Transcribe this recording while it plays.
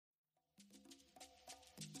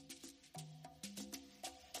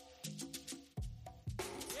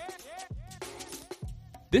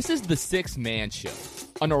This is the Sixth Man Show,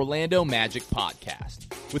 an Orlando Magic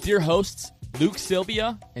podcast, with your hosts Luke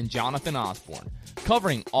Sylvia and Jonathan Osborne,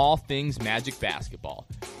 covering all things Magic basketball.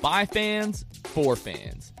 By fans, for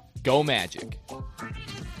fans. Go Magic.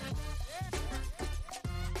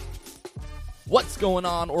 What's going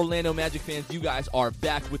on, Orlando Magic fans? You guys are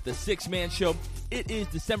back with the Sixth Man Show. It is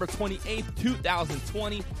December 28th,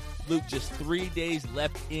 2020. Luke, just 3 days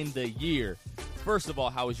left in the year. First of all,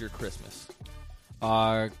 how was your Christmas?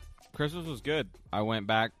 Christmas was good. I went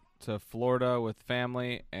back to Florida with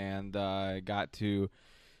family and got to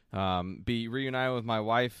be reunited with my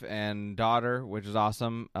wife and daughter, which is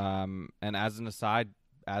awesome. And as an aside,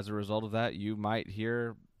 as a result of that, you might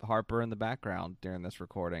hear Harper in the background during this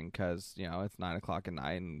recording because, you know, it's 9 o'clock at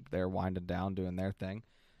night and they're winding down doing their thing.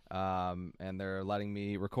 And they're letting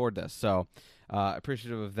me record this. So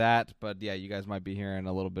appreciative of that. But, yeah, you guys might be hearing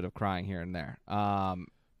a little bit of crying here and there.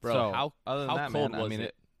 Bro, so, how other than how that, cold man, was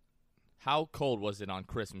it? How cold was it on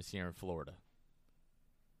Christmas here in Florida?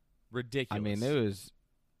 Ridiculous. I mean,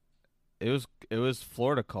 it was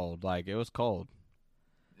Florida cold. Like, it was cold.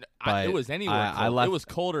 It was anywhere cold. It was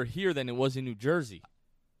colder here than it was in New Jersey.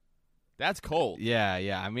 That's cold.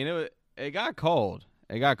 Yeah. I mean, it got cold.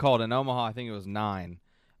 It got cold in Omaha. I think it was 9.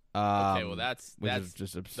 Okay, well that's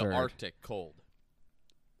just absurd. The Arctic cold.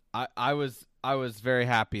 I was very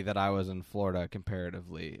happy that I was in Florida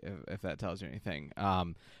comparatively, if that tells you anything.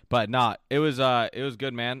 But it was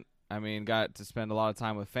good, man. I mean, got to spend a lot of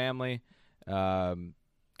time with family. Got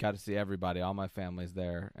to see everybody. All my family's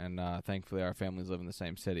there, and thankfully our families live in the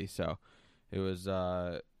same city. So it was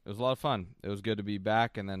a lot of fun. It was good to be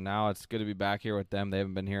back, and then now it's good to be back here with them. They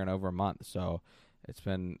haven't been here in over a month, so it's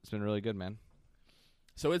been really good, man.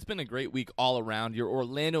 So it's been a great week all around. Your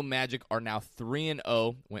Orlando Magic are now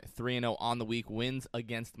 3-0. Went 3-0 on the week. Wins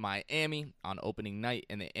against Miami on opening night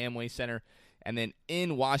in the Amway Center. And then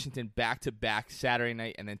in Washington, back-to-back Saturday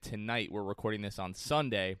night. And then tonight, we're recording this on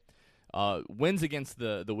Sunday. Wins against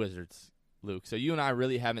the Wizards, Luke. So you and I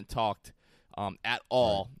really haven't talked at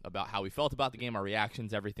all about how we felt about the game, our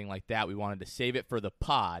reactions, everything like that. We wanted to save it for the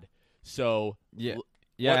pod. So yeah,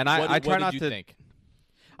 what did you think?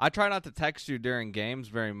 I try not to text you during games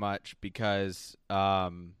very much because,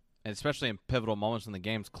 and especially in pivotal moments when the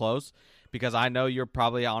game's close, because I know you're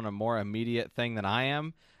probably on a more immediate thing than I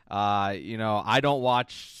am. I don't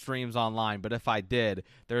watch streams online, but if I did,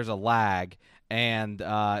 there's a lag, and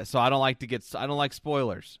so I don't like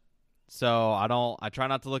spoilers. So I try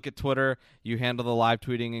not to look at Twitter. You handle the live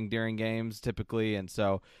tweeting during games typically, and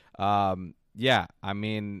so yeah, I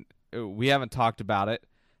mean, we haven't talked about it.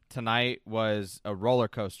 Tonight was a roller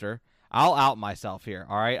coaster. I'll out myself here,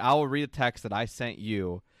 all right? I will read a text that I sent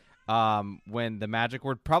you when the Magic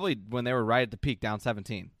were probably when they were right at the peak, down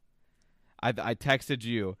 17. I texted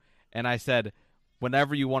you, and I said,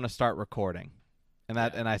 whenever you want to start recording. And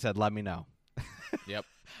I said, let me know. Yep.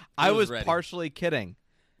 I was ready. Partially kidding.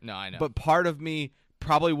 No, I know. But part of me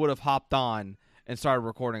probably would have hopped on and started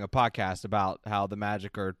recording a podcast about how the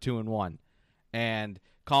Magic are 2-1. And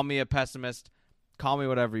call me a pessimist. Call me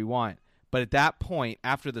whatever you want. But at that point,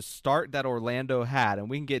 after the start that Orlando had,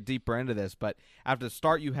 and we can get deeper into this, but after the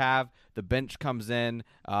start you have, the bench comes in,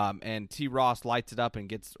 and T. Ross lights it up and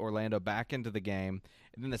gets Orlando back into the game.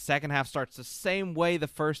 And then the second half starts the same way the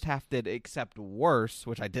first half did, except worse,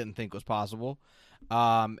 which I didn't think was possible.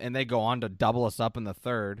 And they go on to double us up in the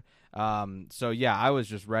third. So, yeah, I was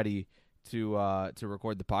just ready to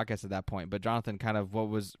record the podcast at that point. But, Jonathan, kind of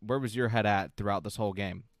where was your head at throughout this whole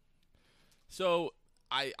game? So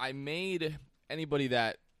I made anybody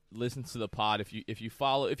that listens to the pod, if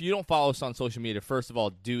you don't follow us on social media, first of all,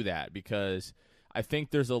 do that, because I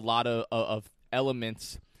think there's a lot of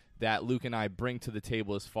elements that Luke and I bring to the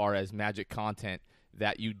table as far as Magic content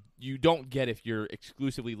that you don't get if you're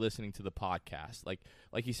exclusively listening to the podcast. Like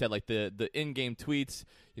you said, like the in-game tweets,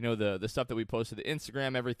 you know, the stuff that we post to the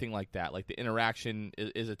Instagram, everything like that. Like the interaction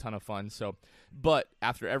is a ton of fun. So, but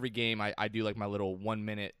after every game, I do like my little 1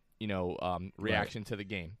 minute reaction to the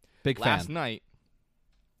game. Big last fan. night,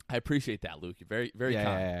 I appreciate that, Luke. You're very, very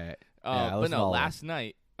kind. Yeah, but no, last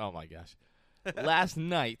night, oh my gosh. Last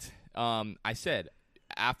night, I said,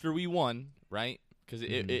 after we won, right, because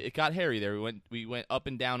it got hairy there. We went up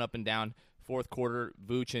and down. Fourth quarter,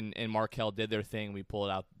 Vooch and Markelle did their thing. We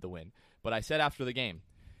pulled out the win. But I said after the game,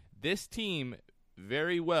 this team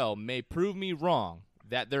very well may prove me wrong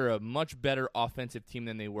that they're a much better offensive team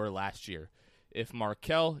than they were last year. If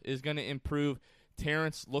Markelle is going to improve,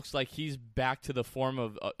 Terrence looks like he's back to the form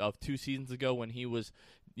of 2 seasons ago when he was,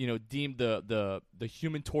 deemed the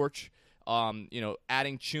Human Torch.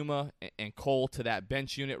 Adding Chuma and Cole to that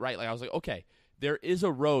bench unit, right? Like I was like, okay, there is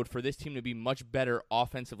a road for this team to be much better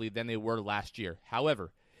offensively than they were last year.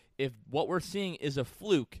 However, if what we're seeing is a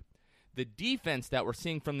fluke, the defense that we're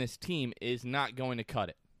seeing from this team is not going to cut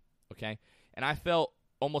it, okay? And I felt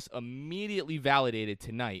almost immediately validated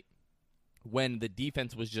tonight when the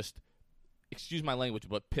defense was just, excuse my language,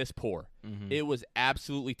 but piss poor. Mm-hmm. It was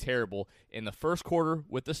absolutely terrible in the first quarter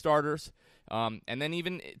with the starters, and then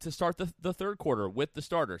even to start the third quarter with the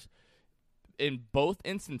starters. In both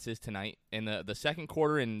instances tonight, in the second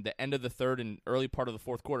quarter and the end of the third and early part of the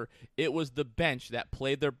fourth quarter, it was the bench that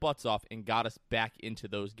played their butts off and got us back into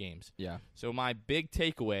those games. Yeah. So my big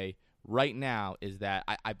takeaway right now is that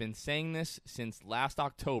I've been saying this since last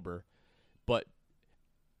October, but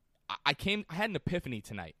I had an epiphany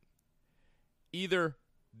tonight. Either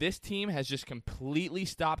this team has just completely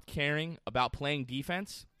stopped caring about playing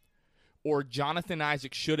defense, or Jonathan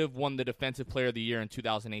Isaac should have won the Defensive Player of the Year in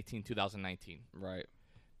 2018-2019. Right.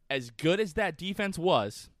 As good as that defense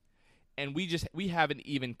was, and we haven't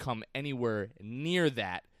even come anywhere near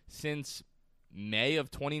that since May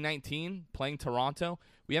of 2019 playing Toronto.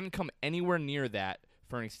 We haven't come anywhere near that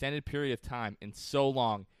for an extended period of time in so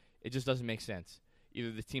long. It just doesn't make sense.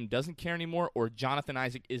 Either the team doesn't care anymore, or Jonathan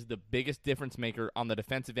Isaac is the biggest difference maker on the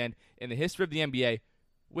defensive end in the history of the NBA,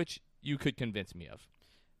 which you could convince me of.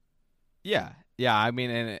 Yeah. I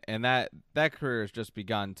mean, and that career has just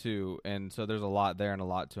begun too, and so there's a lot there and a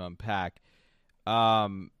lot to unpack.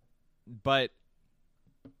 But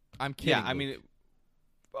I'm kidding. yeah, I mean,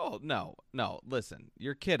 no. Listen,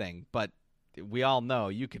 you're kidding, but we all know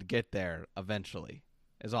you could get there eventually.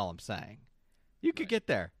 Is all I'm saying. You could get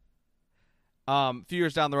there. A few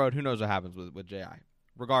years down the road, who knows what happens with J.I.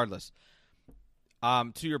 Regardless,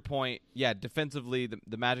 to your point, yeah, defensively,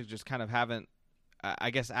 the Magic just kind of haven't.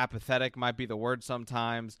 I guess apathetic might be the word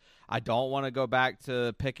sometimes. I don't want to go back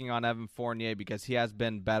to picking on Evan Fournier because he has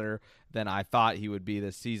been better than I thought he would be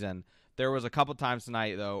this season. There was a couple times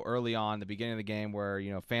tonight, though, early on, the beginning of the game, where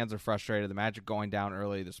fans are frustrated, the Magic going down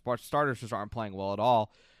early, the starters just aren't playing well at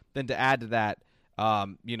all. Then to add to that,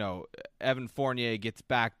 Evan Fournier gets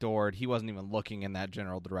backdoored. He wasn't even looking in that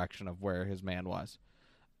general direction of where his man was.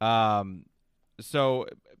 So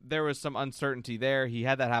there was some uncertainty there. He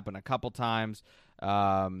had that happen a couple times.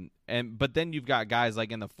 But then you've got guys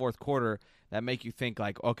like in the fourth quarter that make you think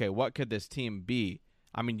like, okay, what could this team be?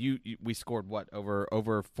 I mean, we scored what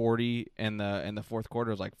over 40 in the fourth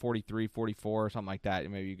quarter. It was like 43, 44 or something like that.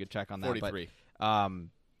 Maybe you could check on that. 43. But,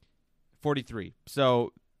 43.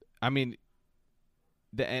 So, I mean,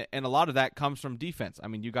 and a lot of that comes from defense. I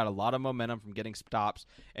mean, you got a lot of momentum from getting stops.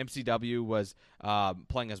 MCW was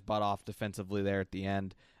playing his butt off defensively there at the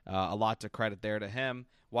end. A lot to credit there to him.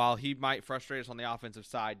 While he might frustrate us on the offensive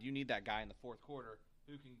side, you need that guy in the fourth quarter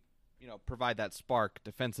who can, provide that spark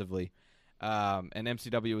defensively. And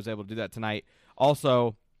MCW was able to do that tonight.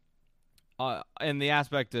 Also, in the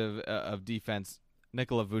aspect of defense,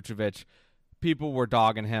 Nikola Vucevic, people were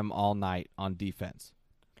dogging him all night on defense.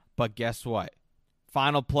 But guess what?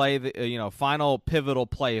 Final pivotal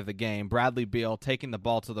play of the game, Bradley Beal taking the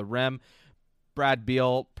ball to the rim. Brad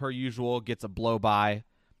Beal, per usual, gets a blow-by,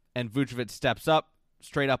 and Vucevic steps up,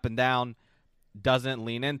 straight up and down, doesn't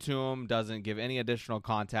lean into him, doesn't give any additional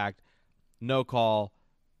contact, no call.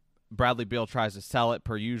 Bradley Beal tries to sell it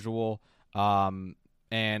per usual, and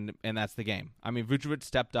that's the game. I mean, Vucevic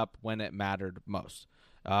stepped up when it mattered most.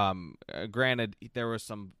 Granted, there was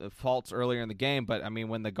some faults earlier in the game, but I mean,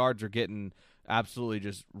 when the guards are getting absolutely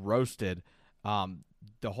just roasted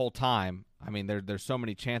the whole time, I mean, there's so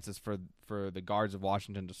many chances for the guards of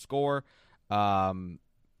Washington to score, and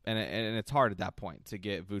it's hard at that point to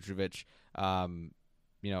get Vucevic,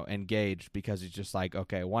 engaged, because he's just like,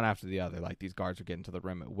 okay, one after the other, like these guards are getting to the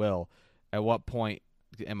rim at will. At what point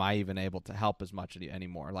am I even able to help as much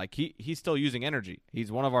anymore? Like he's still using energy.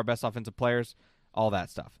 He's one of our best offensive players, all that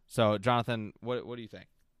stuff. So, Jonathan, what do you think?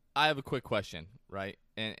 I have a quick question, right?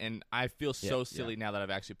 And I feel so silly now that I've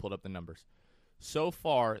actually pulled up the numbers. So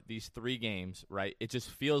far, these 3 games, right? It just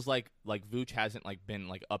feels like Vooch hasn't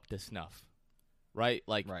been up to snuff, right?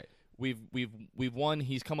 Right. We've won.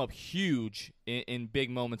 He's come up huge in big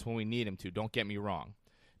moments when we need him to. Don't get me wrong,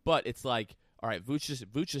 but it's like, all right,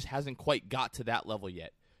 Vooch just hasn't quite got to that level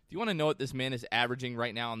yet. Do you want to know what this man is averaging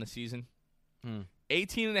right now on the season?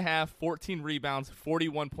 18.5, 14 rebounds,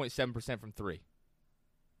 41.7% from 3.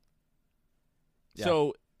 Yeah.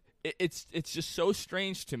 So it's just so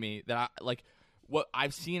strange to me that what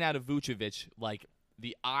I've seen out of Vucevic,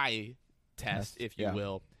 the eye test, if you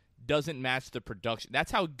will, doesn't match the production.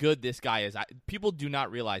 That's how good this guy is. People do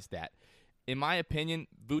not realize that. In my opinion,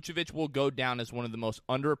 Vucevic will go down as one of the most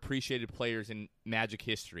underappreciated players in Magic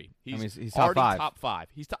history. He's top already 5. top 5.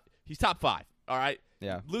 He's top 5. All right.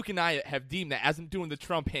 Yeah. Luke and I have deemed that as I'm doing the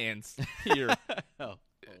Trump hands here. Oh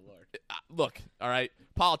Lord. Look, all right.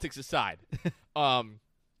 Politics aside.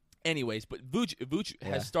 Anyways, but Vooch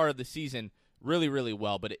has started the season really, really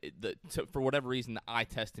well, but for whatever reason, the eye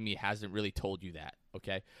test to me hasn't really told you that,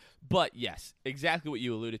 okay? But, yes, exactly what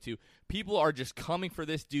you alluded to. People are just coming for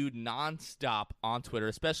this dude nonstop on Twitter,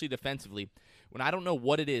 especially defensively, when I don't know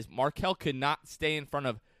what it is. Markelle could not stay in front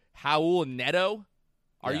of Raul Neto.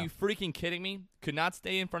 Are you freaking kidding me? Could not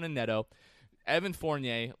stay in front of Neto. Evan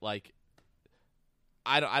Fournier, like,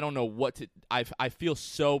 I don't know what to – I feel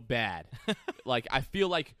so bad. Like, I feel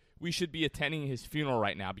like we should be attending his funeral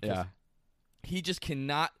right now because he just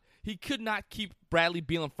cannot – he could not keep Bradley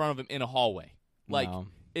Beal in front of him in a hallway. Like,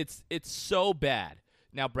 it's so bad.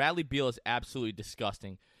 Now, Bradley Beal is absolutely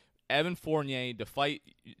disgusting. Evan Fournier,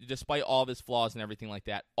 despite all of his flaws and everything like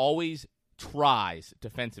that, always tries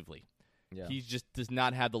defensively. Yeah. He just does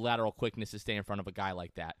not have the lateral quickness to stay in front of a guy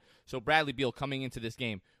like that. So Bradley Beal coming into this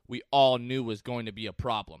game, we all knew was going to be a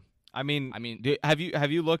problem. I mean, have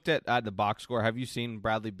you looked at the box score? Have you seen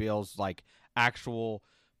Bradley Beal's like actual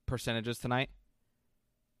percentages tonight?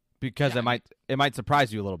 Because it might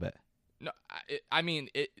surprise you a little bit. No,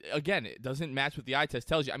 it doesn't match what the eye test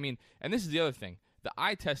tells you. I mean, and this is the other thing. The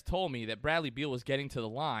eye test told me that Bradley Beal was getting to the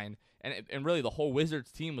line, and really the whole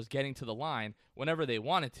Wizards team was getting to the line whenever they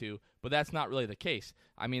wanted to, but that's not really the case.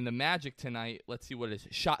 I mean, the Magic tonight, let's see what it is,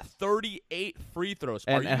 shot 38 free throws.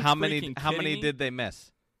 And how many did they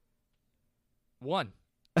miss? One.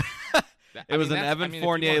 It was an Evan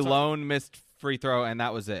Fournier lone missed free throw, and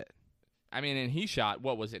that was it. I mean, and he shot,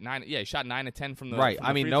 what was it, 9? Yeah, he shot 9 of 10 from the right. From the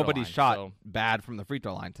I mean, free nobody throw line, shot bad from the free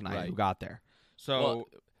throw line tonight who got there. So, well,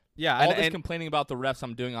 yeah. All this complaining about the refs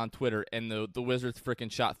I'm doing on Twitter, and the Wizards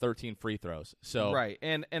freaking shot 13 free throws. So right,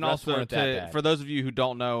 and also for those of you who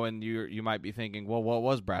don't know, and you might be thinking, well, what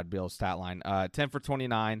was Brad Beal's stat line? 10 for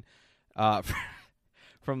 29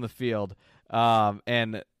 from the field,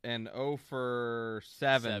 and 0 for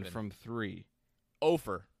 7 from 3. 0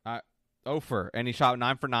 for. And he shot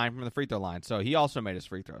 9 for 9 from the free throw line. So he also made his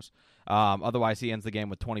free throws. Otherwise, he ends the game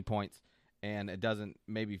with 20 points, and it doesn't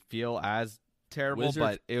maybe feel as terrible, Wizards,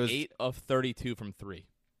 but it was 8 of 32 from 3.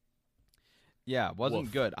 Yeah, it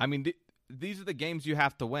wasn't good. I mean, these are the games you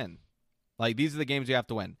have to win. Like, these are the games you have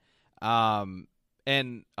to win.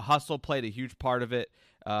 And hustle played a huge part of it.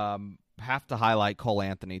 Have to highlight Cole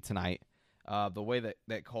Anthony tonight. The way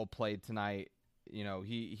that Cole played tonight,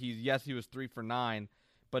 he was 3 for 9.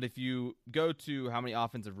 But if you go to how many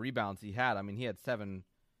offensive rebounds he had, I mean, he had 7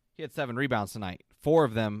 rebounds tonight, 4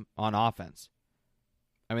 of them on offense.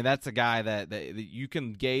 I mean, that's a guy that you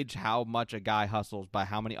can gauge how much a guy hustles by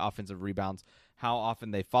how many offensive rebounds, how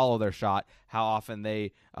often they follow their shot, how often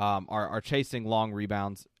they are chasing long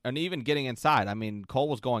rebounds, and even getting inside. I mean, Cole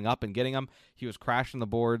was going up and getting them. He was crashing the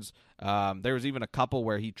boards. There was even a couple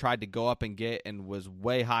where he tried to go up and get and was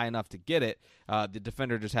way high enough to get it. The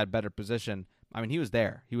defender just had better position. I mean, he was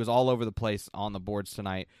there. He was all over the place on the boards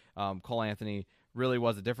tonight. Cole Anthony really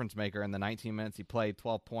was a difference maker in the 19 minutes he played.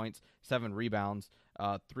 12 points, 7 rebounds,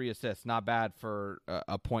 3 assists. Not bad for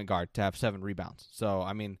a point guard to have 7 rebounds. So,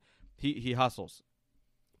 I mean, he hustles.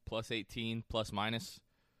 Plus 18, plus minus.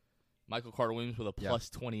 Michael Carter-Williams with a plus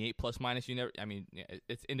 28, plus minus.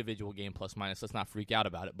 It's individual game plus minus. Let's not freak out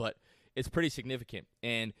about it. But it's pretty significant.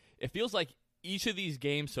 And it feels like each of these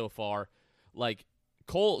games so far, like,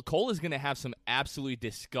 Cole is going to have some absolutely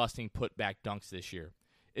disgusting putback dunks this year.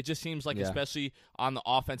 It just seems like, especially on the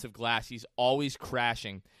offensive glass, he's always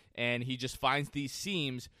crashing, and he just finds these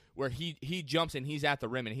seams where he jumps and he's at the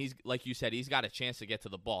rim, and he's, like you said, he's got a chance to get to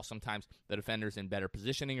the ball. Sometimes the defender's in better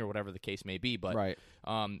positioning or whatever the case may be, but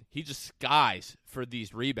he just skies for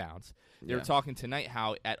these rebounds. They were talking tonight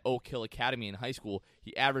how at Oak Hill Academy in high school,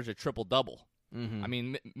 he averaged a triple-double. Mm-hmm. I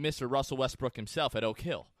mean, Mr. Russell Westbrook himself at Oak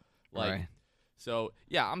Hill. So,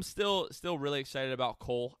 yeah, I'm still really excited about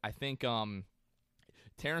Cole. I think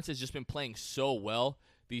Terrence has just been playing so well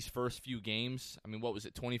these first few games. I mean, what was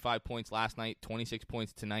it, 25 points last night, 26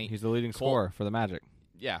 points tonight. He's the leading scorer for the Magic.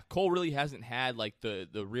 Yeah, Cole really hasn't had like the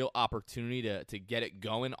real opportunity to get it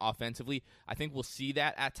going offensively. I think we'll see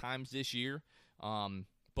that at times this year.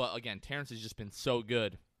 But, again, Terrence has just been so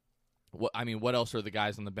good. What else are the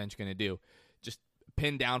guys on the bench going to do? Just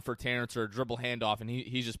pin down for Terrence or a dribble handoff, and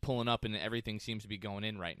he's just pulling up, and everything seems to be going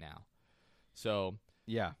in right now. So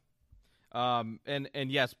yeah, and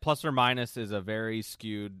yes, plus or minus is a very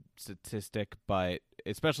skewed statistic, but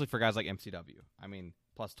especially for guys like MCW. I mean,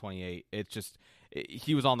 plus 28. It's just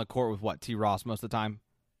he was on the court with T. Ross most of the time.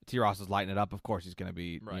 T. Ross is lighting it up. Of course, he's going to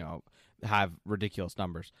be have ridiculous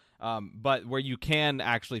numbers. But where you can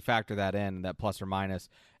actually factor that in, that plus or minus,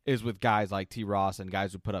 is with guys like T. Ross and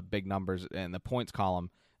guys who put up big numbers in the points column,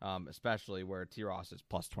 especially where T. Ross is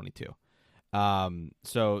plus 22.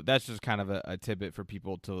 So that's just kind of a tidbit for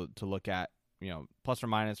people to look at. Plus or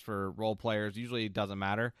minus for role players usually doesn't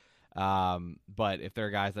matter. But if there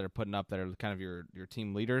are guys that are putting up that are kind of your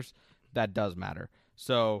team leaders, that does matter.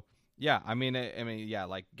 So yeah, I mean, yeah,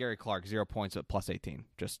 like Gary Clark, 0 points at plus 18,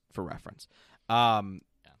 just for reference.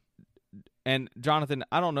 And Jonathan,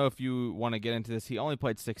 I don't know if you want to get into this. He only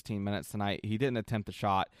played 16 minutes tonight. He didn't attempt a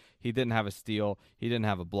shot. He didn't have a steal. He didn't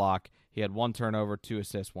have a block. He had 1 turnover, 2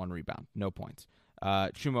 assists, 1 rebound. No points.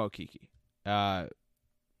 Chuma Okeke.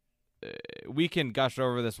 We can gush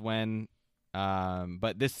over this win,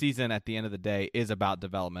 but this season, at the end of the day, is about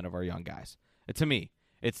development of our young guys. To me,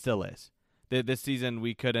 it still is. This season,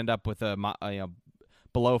 we could end up with a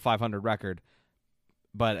below 500 record,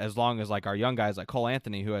 but as long as like our young guys, like Cole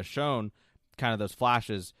Anthony, who has shown kind of those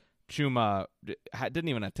flashes, Chuma didn't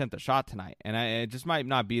even attempt a shot tonight, and it just might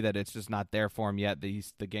not be that it's just not there for him yet.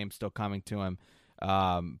 The game's still coming to him.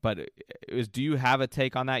 But do you have a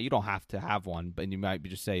take on that? You don't have to have one, but you might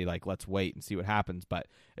just say like, let's wait and see what happens. But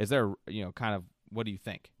is there, kind of, what do you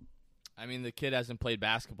think? I mean, the kid hasn't played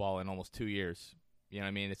basketball in almost 2 years. You know what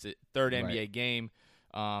I mean? It's a third NBA game.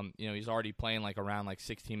 He's already playing like around like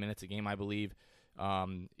 16 minutes a game, I believe.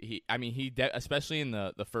 Especially in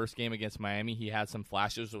the first game against Miami, he had some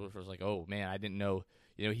flashes where it was like, oh man, I didn't know,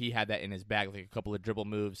 he had that in his bag, like a couple of dribble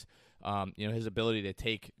moves. His ability to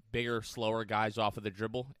take bigger, slower guys off of the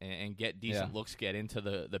dribble and get decent looks, get into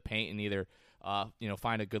the paint and either,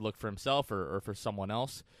 find a good look for himself or for someone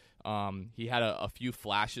else. He had a few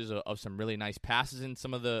flashes of some really nice passes in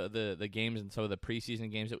some of the games and some of the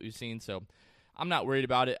preseason games that we've seen. So I'm not worried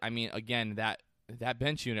about it. I mean, again, that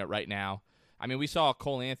bench unit right now, I mean, we saw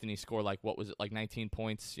Cole Anthony score like 19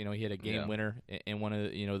 points. He had a game winner in one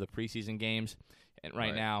of the preseason games. And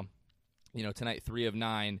right now, tonight 3 of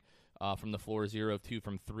 9 from the floor, 0 of 2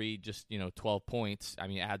 from 3, just 12 points. I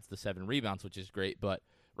mean, it adds the 7 rebounds, which is great. But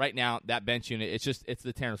right now, that bench unit, it's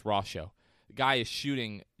the Terrence Ross show. The guy is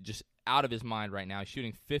shooting just out of his mind right now. He's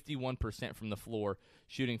shooting 51% from the floor,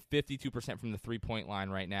 shooting 52% from the 3-point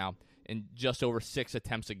line right now, and just over 6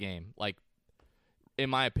 attempts a game. Like, in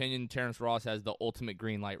my opinion, Terrence Ross has the ultimate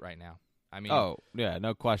green light right now. I mean, no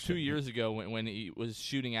question. 2 years ago, when he was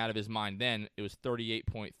shooting out of his mind, then it was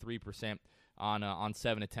 38.3% on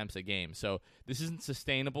 7 attempts a game. So this isn't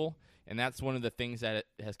sustainable, and that's one of the things that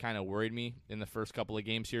has kind of worried me in the first couple of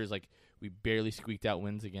games here. Is like we barely squeaked out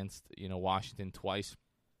wins against Washington twice,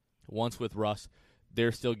 once with Russ.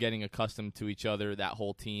 They're still getting accustomed to each other. That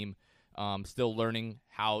whole team, still learning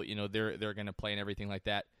how they're going to play and everything like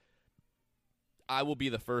that. I will be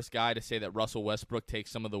the first guy to say that Russell Westbrook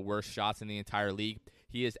takes some of the worst shots in the entire league.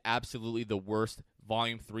 He is absolutely the worst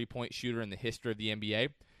volume 3-point shooter in the history of the NBA.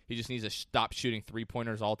 He just needs to stop shooting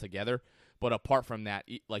 3-pointers altogether. But apart from that,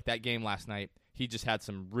 like that game last night, he just had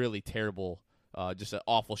some really terrible, just an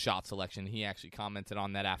awful shot selection. He actually commented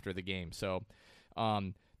on that after the game. So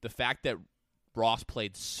the fact that Ross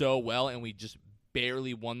played so well and we just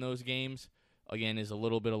barely won those games, again, is a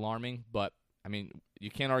little bit alarming. But, I mean,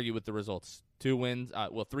 you can't argue with the results. 3 wins,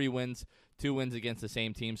 2 wins against the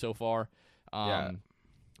same team so far.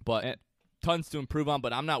 But tons to improve on,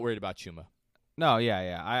 but I'm not worried about Chuma. No,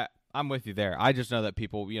 I'm with you there. I just know that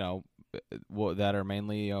people, that are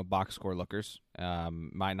mainly box score lookers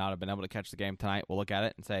might not have been able to catch the game tonight. We'll look at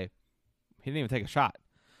it and say, he didn't even take a shot.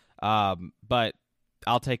 But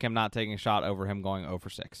I'll take him not taking a shot over him going 0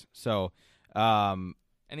 for 6. So,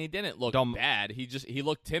 and he didn't look bad. He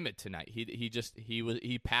looked timid tonight.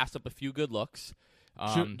 He passed up a few good looks.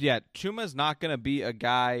 Chuma's not going to be a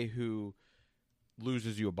guy who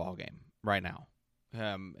loses you a ball game right now.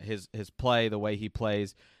 His play, the way he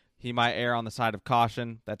plays, he might err on the side of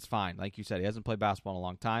caution. That's fine. Like you said, he hasn't played basketball in a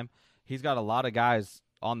long time. He's got a lot of guys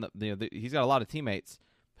on he's got a lot of teammates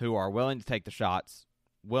who are willing to take the shots,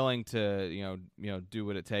 willing to do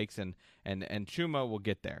what it takes, and Chuma will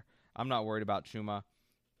get there. I'm not worried about Chuma.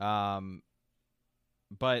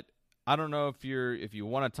 But I don't know if you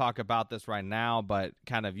want to talk about this right now, but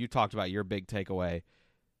kind of you talked about your big takeaway.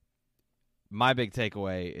 My big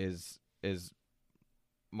takeaway is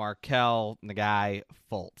Markelle Nagai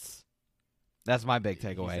Fultz. That's my big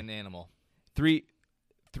takeaway. He's an animal. 3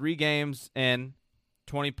 games in,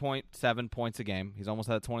 20.7 points a game. He's almost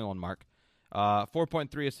at the 21 mark.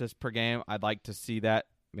 4.3 assists per game. I'd like to see that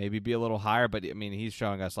maybe be a little higher, but I mean he's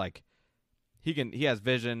showing us like he has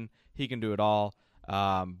vision, he can do it all.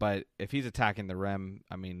 But if he's attacking the rim,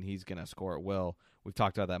 I mean he's gonna score at will. We've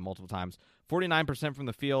talked about that multiple times. 49% from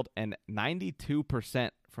the field and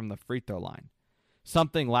 92% from the free throw line.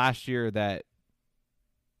 Something last year that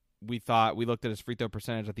we looked at his free throw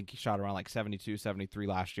percentage. I think he shot around like 72, 73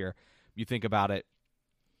 last year. You think about it,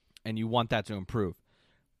 and you want that to improve.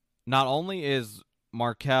 Not only is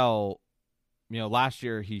Markelle, last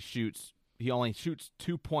year he only shoots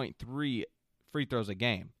 2.3 free throws a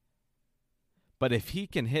game. But if he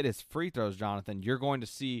can hit his free throws, Jonathan, you're going to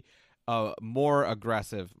see a more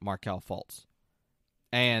aggressive Markelle Fultz.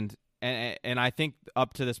 And I think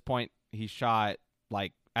up to this point he shot,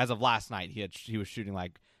 like, as of last night, he was shooting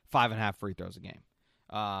like 5.5 free throws a game.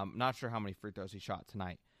 Not sure how many free throws he shot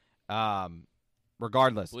tonight.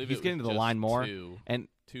 Regardless, he's getting to the line more. And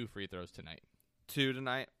 2 free throws tonight. 2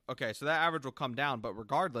 tonight. Okay, so that average will come down. But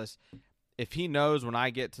regardless, if he knows when I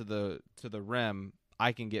get to the rim,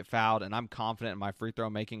 I can get fouled, and I'm confident in my free throw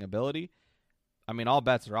making ability, I mean, all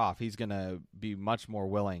bets are off. He's going to be much more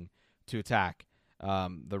willing to attack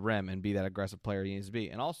the rim and be that aggressive player he needs to be.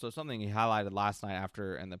 And also something he highlighted last night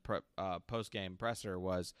after in the post-game presser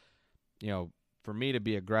was, for me to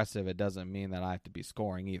be aggressive, it doesn't mean that I have to be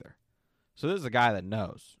scoring either. So this is a guy that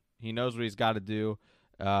knows. He knows what he's got to do.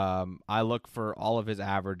 I look for all of his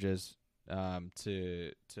averages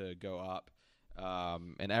to go up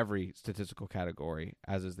in every statistical category,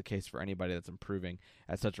 as is the case for anybody that's improving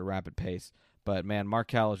at such a rapid pace. But, man,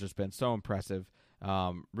 Markelle has just been so impressive.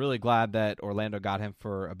 Really glad that Orlando got him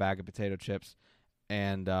for a bag of potato chips,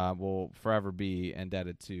 and will forever be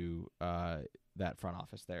indebted to that front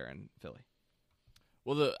office there in Philly.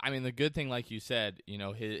 Well, the good thing, like you said,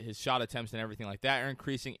 his shot attempts and everything like that are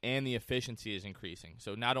increasing, and the efficiency is increasing.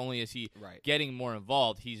 So not only is he getting more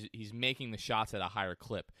involved, he's making the shots at a higher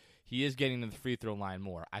clip. He is getting to the free throw line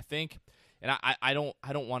more. I think, and I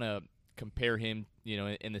don't want to compare him,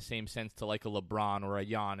 in the same sense to like a LeBron or a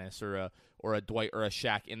Giannis or a Dwight or a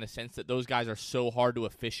Shaq, in the sense that those guys are so hard to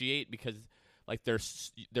officiate because like they're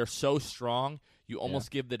so strong. You almost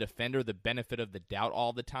give the defender the benefit of the doubt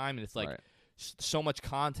all the time, and it's like so much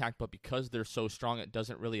contact, but because they're so strong, it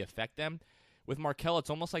doesn't really affect them. With Markelle,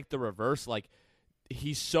 it's almost like the reverse. Like,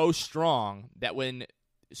 he's so strong that when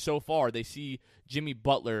so far they see Jimmy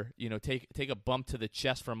Butler, take a bump to the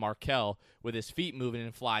chest from Markelle with his feet moving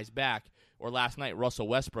and flies back. Or last night, Russell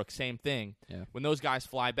Westbrook, same thing. Yeah. When those guys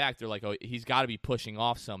fly back, they're like, oh, he's got to be pushing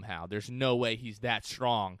off somehow. There's no way he's that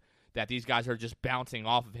strong that these guys are just bouncing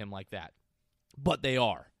off of him like that. But they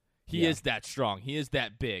are. He is that strong. He is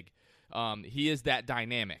that big. He is that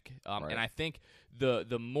dynamic. And I think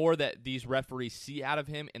the more that these referees see out of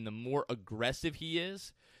him and the more aggressive he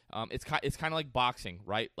is, it's kind of like boxing,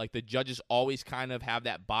 right? Like the judges always kind of have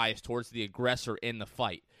that bias towards the aggressor in the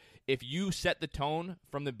fight. If you set the tone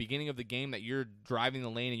from the beginning of the game that you're driving the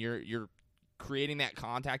lane and you're creating that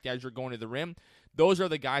contact as you're going to the rim, those are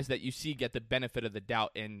the guys that you see get the benefit of the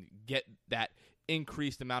doubt and get that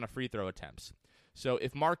increased amount of free throw attempts. So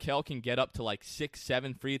if Markelle can get up to like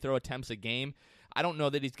 6-7 free throw attempts a game, I don't know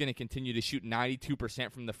that he's going to continue to shoot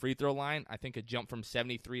 92% from the free throw line. I think a jump from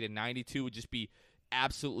 73 to 92 would just be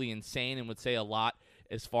absolutely insane and would say a lot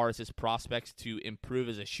as far as his prospects to improve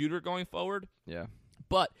as a shooter going forward. Yeah.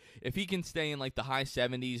 But if he can stay in like the high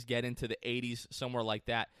 70s, get into the 80s, somewhere like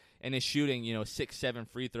that, and is shooting 6-7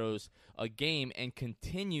 free throws a game and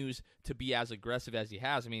continues to be as aggressive as he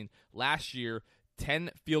has. I mean, last year,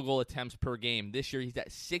 10 field goal attempts per game. This year, he's at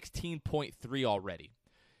 16.3 already.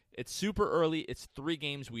 It's super early. It's 3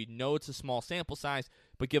 games. We know it's a small sample size,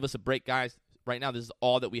 but give us a break, guys. Right now, this is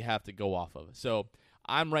all that we have to go off of. So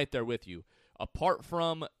I'm right there with you. Apart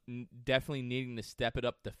from definitely needing to step it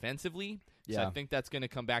up defensively, so I think that's going to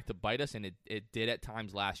come back to bite us, and it did at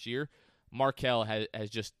times last year. Markelle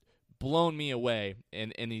has just blown me away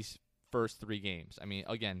in these first 3 games. I mean,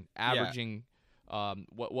 again, averaging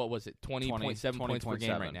what was it, 20.7 points per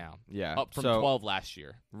game right now. Yeah, up from 12 last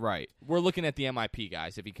year. Right. We're looking at the MIP,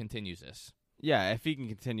 guys, if he continues this. Yeah, if he can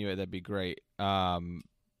continue it, that'd be great.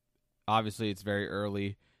 Obviously, it's very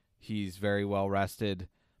early. He's very well rested.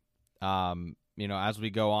 As we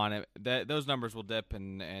go on, those numbers will dip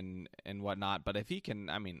and whatnot. But if he can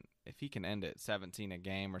end it 17 a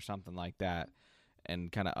game or something like that,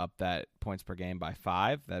 and kind of up that points per game by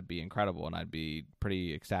 5, that'd be incredible, and I'd be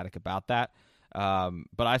pretty ecstatic about that.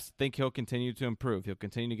 But I think he'll continue to improve. He'll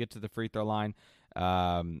continue to get to the free throw line,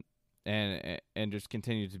 and just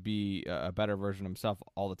continue to be a better version of himself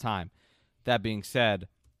all the time. That being said,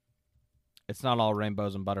 it's not all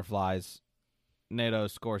rainbows and butterflies. Neto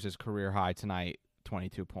scores his career high tonight,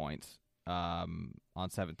 22 points on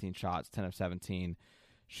 17 shots, 10 of 17.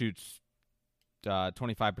 Shoots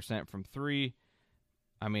 25% from 3.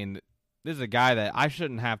 I mean, this is a guy that I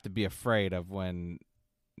shouldn't have to be afraid of when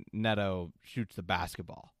Neto shoots the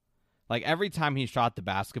basketball. Like, every time he shot the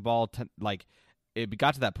basketball, it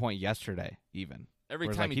got to that point yesterday even. Every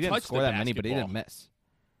Whereas, time like, he didn't touched score the that many, but he basketball. didn't miss.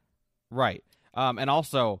 Right. And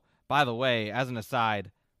also, by the way, as an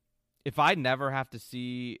aside, if I never have to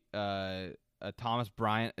see a Thomas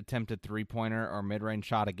Bryant attempted 3-pointer or mid-range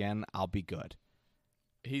shot again, I'll be good.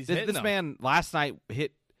 He's This hitting them. man last night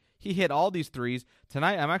hit all these threes.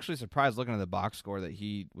 Tonight, I'm actually surprised looking at the box score that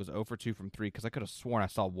he was 0 for 2 from 3 because I could have sworn I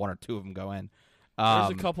saw 1 or 2 of them go in.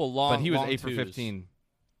 There's a couple long, but he was long 8 for twos. 15.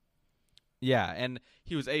 Yeah, and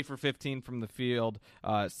he was 8 for 15 from the field,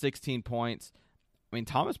 16 points. I mean,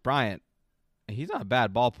 Thomas Bryant, he's not a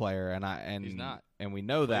bad ball player, and He's not. and we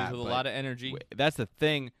know that. Plays with a but lot of energy. That's the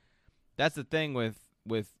thing. That's the thing with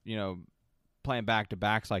playing back to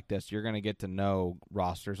backs like this. You're going to get to know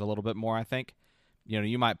rosters a little bit more. I think.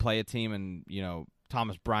 You might play a team, and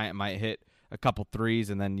Thomas Bryant might hit a couple threes,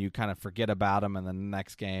 and then you kind of forget about him, and then the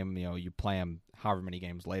next game, you play him however many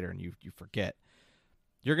games later, and you forget.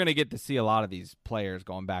 You're going to get to see a lot of these players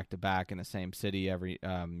going back to back in the same city every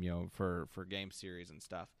for game series and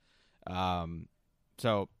stuff.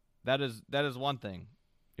 So that is one thing.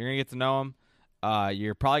 You're going to get to know them.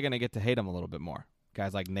 You're probably going to get to hate them a little bit more.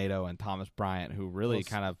 Guys like Nato and Thomas Bryant, who really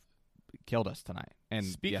kind of killed us tonight. And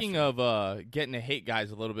speaking of getting to hate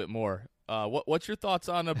guys a little bit more, what's your thoughts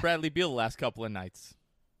on Bradley Beal the last couple of nights?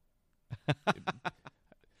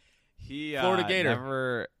 He Florida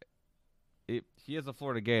Gator. He is a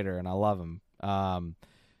Florida Gator, and I love him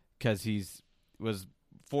because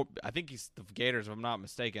I think he's the Gators, if I'm not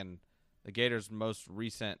mistaken, the Gators' most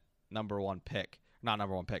recent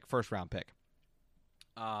first round pick.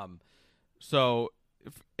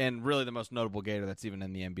 And really the most notable Gator that's even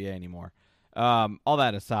in the NBA anymore. All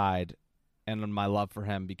that aside, and my love for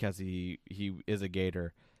him because he is a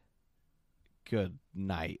Gator. Good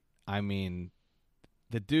night. I mean,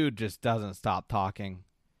 the dude just doesn't stop talking.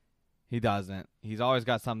 He doesn't. He's always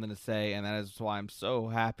got something to say, and that is why I'm so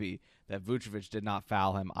happy that Vucevic did not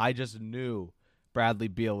foul him. I just knew Bradley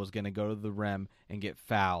Beal was going to go to the rim and get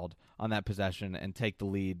fouled on that possession and take the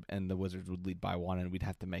lead, and the Wizards would lead by 1, and we'd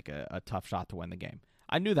have to make a tough shot to win the game.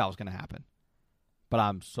 I knew that was going to happen. But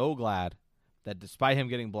I'm so glad that despite him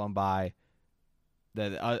getting blown by,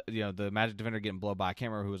 that the Magic defender getting blown by, I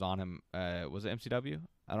can't remember who was on him. Was it MCW?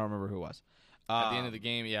 I don't remember who it was. At the end of the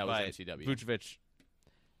game, yeah, it was MCW.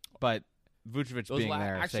 Vucevic being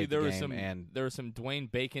there actually saved there the was game, some and there was some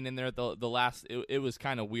Dwayne Bacon in there. The last it was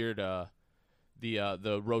kind of weird.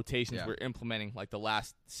 The rotations we're implementing, like the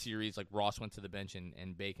last series, like Ross went to the bench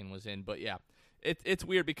and Bacon was in. But yeah, it's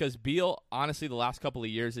weird because Beal, honestly, the last couple of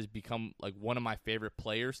years has become like one of my favorite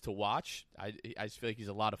players to watch. I just feel like he's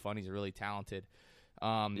a lot of fun. He's really talented.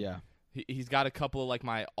 He's got a couple of like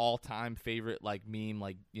my all-time favorite like meme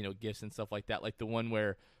like gifs and stuff like that. Like the one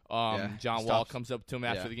where John Wall comes up to him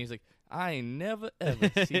after the game. He's like, "I ain't never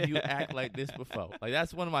ever seen you act like this before." Like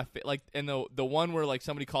that's one of my and the one where like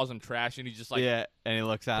somebody calls him trash and he just like and he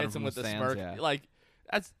looks at hits him with the stands, smirk. Like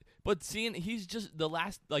that's. But seeing he's just the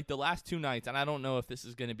last 2 nights, and I don't know if this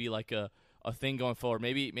is going to be like a thing going forward.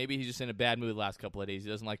 Maybe he's just in a bad mood the last couple of days. He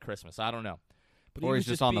doesn't like Christmas. I don't know. But or he's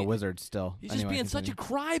just on the Wizards still. He's just being such a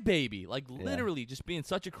crybaby. Like literally just being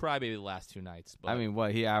such a crybaby the last 2 nights. But, I mean,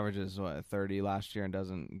 he averages 30 last year and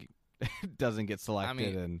doesn't get selected. I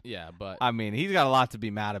mean, and but I mean, he's got a lot to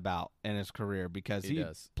be mad about in his career because he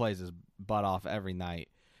does. plays his butt off every night.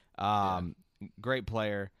 Great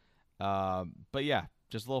player, but yeah,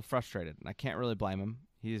 just a little frustrated, and I can't really blame him.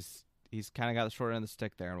 He's kind of got the short end of the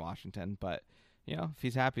stick there in Washington, but if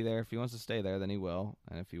he's happy there, if he wants to stay there, then he will,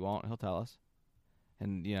 and if he won't, he'll tell us.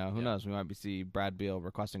 And who knows? We might see Brad Beal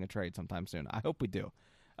requesting a trade sometime soon. I hope we do.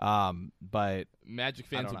 But Magic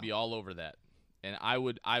fans would be all over that. And I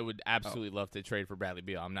would absolutely love to trade for Bradley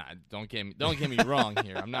Beal. I'm not. Don't get me wrong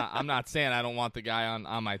here. I'm not saying I don't want the guy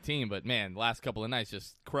on my team, but man, last couple of nights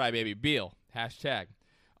just crybaby Beal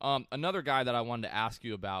 #. Another guy that I wanted to ask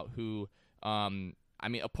you about, who, I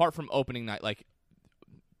mean, apart from opening night, like,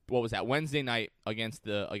 what was that, Wednesday night against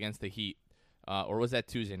the Heat, or was that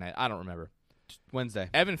Tuesday night? I don't remember. Wednesday.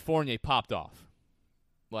 Evan Fournier popped off.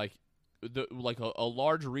 Like a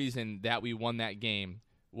large reason that we won that game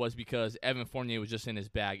was because Evan Fournier was just in his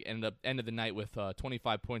bag. Ended up end of the night with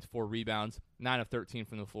 25 points, 4 rebounds, 9 of 13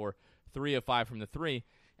 from the floor, 3 of 5 from the 3.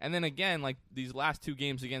 And then again, like these last 2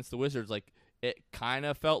 games against the Wizards, like it kind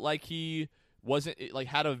of felt like he wasn't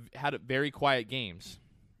had a very quiet games.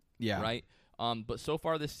 Yeah. Right. But so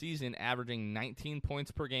far this season, averaging 19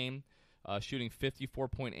 points per game, shooting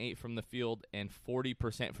 54.8 from the field and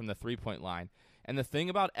 40% from the 3-point line. And the thing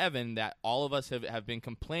about Evan that all of us have been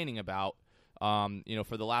complaining about,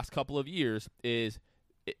 for the last couple of years is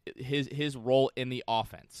his role in the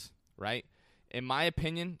offense, right? In my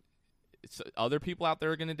opinion, other people out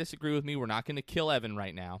there are going to disagree with me. We're not going to kill Evan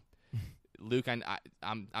right now. Luke,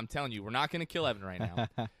 I'm telling you, we're not going to kill Evan right now.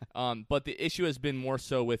 But the issue has been more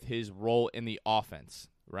so with his role in the offense,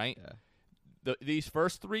 right? Yeah. These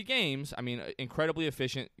first 3 games, I mean, incredibly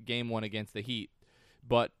efficient. Game 1 against the Heat,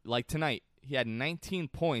 but like tonight, he had 19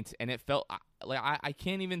 points, and it felt like I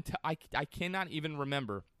can't even I cannot even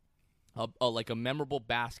remember a memorable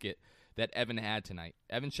basket that Evan had tonight.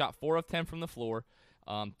 Evan shot 4 of 10 from the floor.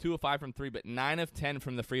 2 of 5 from 3, but 9 of 10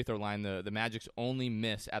 from the free throw line. The Magic's only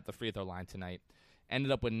miss at the free throw line tonight.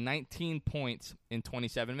 Ended up with 19 points in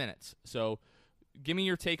 27 minutes. So give me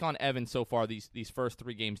your take on Evan so far these first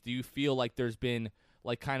 3 games. Do you feel like there's been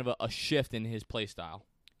like kind of a shift in his play style?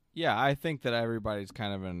 Yeah, I think that everybody's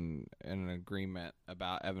kind of in an agreement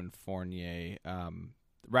about Evan Fournier.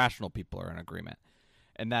 Rational people are in agreement.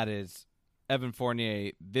 And that is Evan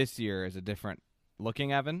Fournier this year is a different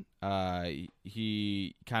looking Evan.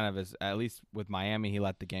 He kind of is, at least with Miami, he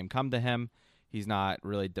let the game come to him. He's not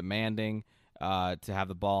really demanding to have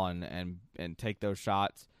the ball and take those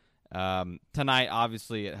shots. Tonight,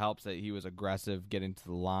 obviously, it helps that he was aggressive getting to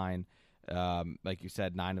the line. Like you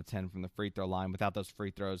said, 9 of 10 from the free throw line. Without those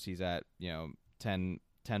free throws, he's at 10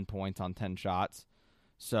 points on 10 shots.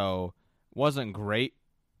 So wasn't great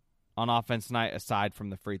on offense tonight, aside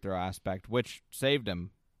from the free throw aspect, which saved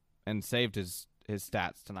him and saved his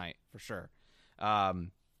stats tonight for sure.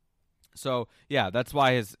 So yeah, that's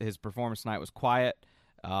why his performance tonight was quiet.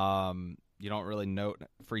 You don't really note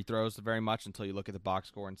free throws very much until you look at the box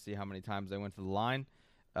score and see how many times they went to the line.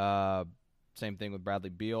 Same thing with Bradley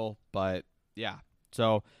Beal, but yeah.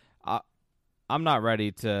 So I'm not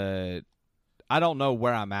ready to. I don't know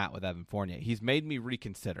where I'm at with Evan Fournier. He's made me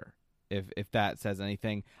reconsider. If that says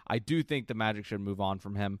anything, I do think the Magic should move on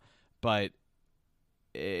from him, but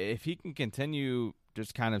if he can continue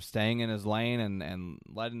just kind of staying in his lane and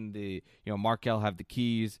letting the Markelle have the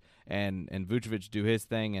keys and Vucevic do his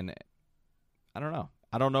thing, and I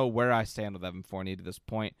don't know where I stand with Evan Fournier to this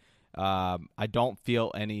point. I don't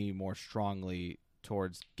feel any more strongly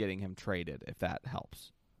towards getting him traded, if that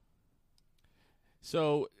helps.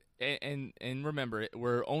 So and remember,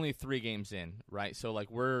 we're only 3 games in, right? So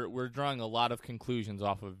like we're drawing a lot of conclusions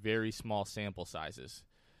off of very small sample sizes,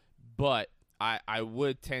 but I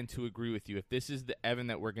would tend to agree with you. If this is the Evan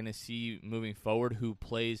that we're going to see moving forward, who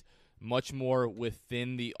plays much more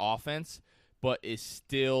within the offense, but is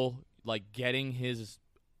still like getting his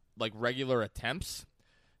like regular attempts.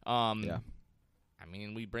 Yeah. I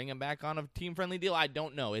mean, we bring him back on a team-friendly deal. I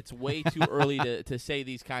don't know. It's way too early to say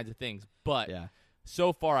these kinds of things. But yeah.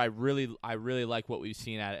 So far, I really like what we've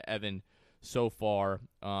seen out of Evan so far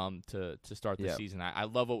to start the season. I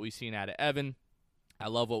love what we've seen out of Evan. I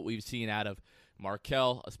love what we've seen out of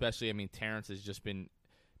Markelle, especially. I mean, Terrence has just been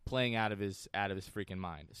playing out of his freaking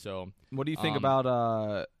mind. So, what do you think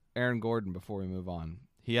about Aaron Gordon before we move on?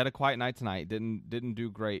 He had a quiet night tonight. Didn't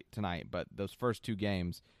do great tonight, but those first 2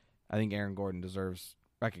 games, I think Aaron Gordon deserves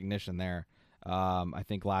recognition there. I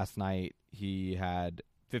think last night he had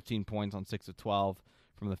 15 points on 6 of 12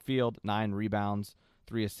 from the field, 9 rebounds,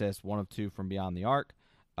 3 assists, 1 of 2 from beyond the arc.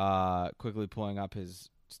 Quickly pulling up his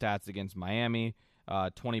stats against Miami,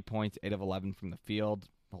 20 points, 8 of 11 from the field.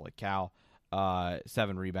 Holy cow.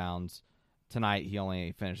 7 rebounds. Tonight he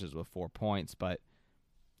only finishes with 4 points, but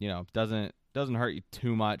doesn't hurt you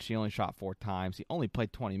too much. He only shot 4 times. He only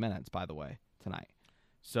played 20 minutes, by the way, tonight.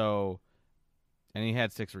 So, and he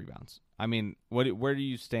had 6 rebounds. I mean, where do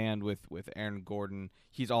you stand with Aaron Gordon?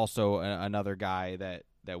 He's also another guy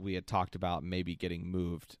that we had talked about maybe getting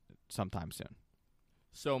moved sometime soon.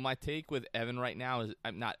 So my take with Evan right now is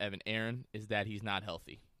Aaron is that he's not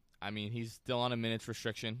healthy. I mean, he's still on a minutes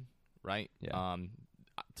restriction, right? Yeah.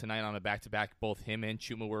 Tonight on a back-to-back, both him and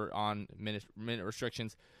Chuma were on minute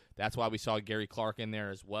restrictions. That's why we saw Gary Clark in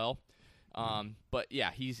there as well. But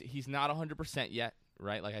yeah, he's not 100% yet,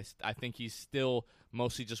 right? Like I think he's still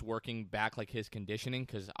mostly just working back like his conditioning,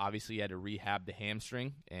 because obviously he had to rehab the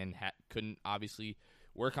hamstring and couldn't obviously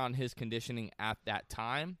work on his conditioning at that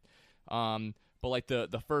time. But like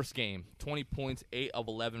the first game, 20 points, 8 of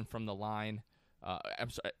 11 from the line.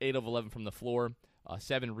 8 of 11 from the floor,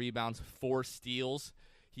 7 rebounds, 4 steals.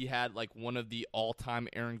 He had like one of the all-time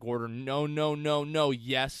Aaron Gordon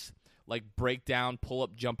yes, like breakdown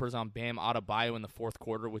pull-up jumpers on Bam Adebayo in the fourth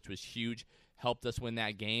quarter, which was huge, helped us win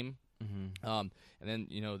that game. Mm-hmm. And then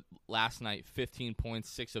last night, 15 points,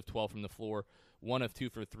 6 of 12 from the floor, 1 of 2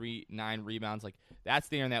 for 3, 9 rebounds. Like that's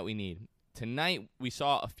the Aaron that we need. Tonight we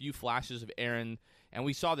saw a few flashes of Aaron, and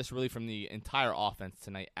we saw this really from the entire offense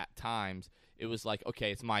tonight. At times, it was like,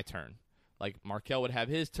 okay, it's my turn. Like Markelle would have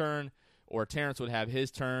his turn, or Terrence would have his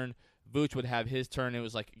turn. Vooch would have his turn. It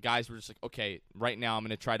was like guys were just like, okay, right now I'm going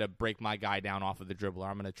to try to break my guy down off of the dribble, or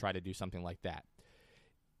I'm going to try to do something like that.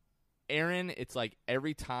 Aaron, it's like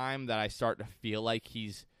every time that I start to feel like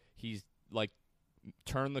he's like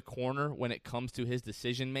turned the corner when it comes to his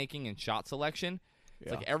decision making and shot selection.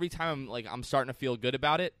 It's like every time I'm starting to feel good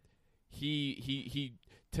about it. He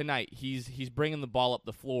tonight he's bringing the ball up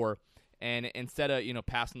the floor, and instead of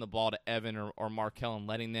passing the ball to Evan or Markelle and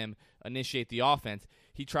letting them initiate the offense,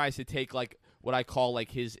 he tries to take like what I call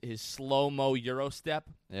like his slow-mo Euro step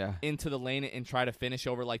into the lane and try to finish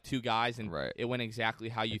over like two guys, and it went exactly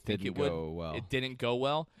how you think it would. Well. It didn't go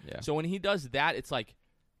well. Yeah. So when he does that, it's like,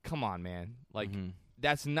 come on, man. Like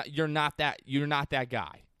that's not you're not that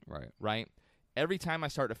guy. Right? Every time I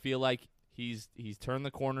start to feel like he's turned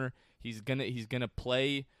the corner, he's gonna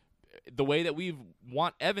play the way that we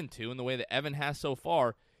want Evan to, and the way that Evan has so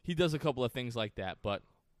far. He does a couple of things like that, but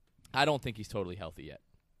I don't think he's totally healthy yet.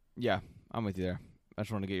 Yeah, I'm with you there. I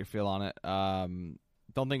just want to get your feel on it.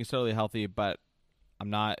 Don't think he's totally healthy, but I'm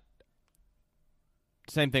not.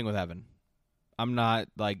 Same thing with Evan. I'm not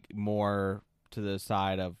like more to the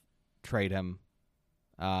side of trade him.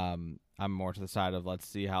 I'm more to the side of let's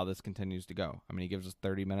see how this continues to go. I mean, he gives us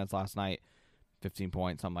 30 minutes last night, 15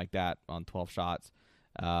 points, something like that on 12 shots,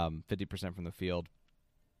 50% from the field.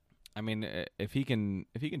 I mean, if he can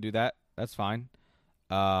do that, that's fine.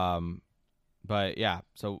 But yeah,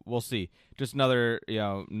 so we'll see. Just another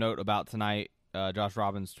note about tonight. Josh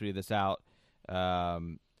Robbins tweeted this out.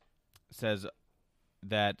 Says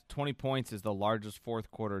that 20 points is the largest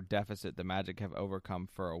fourth quarter deficit the Magic have overcome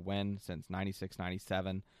for a win since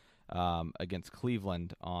 96-97 against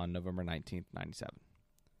Cleveland on November 19th, 97.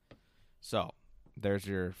 So there's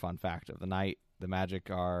your fun fact of the night. The Magic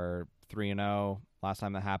are 3-0. Last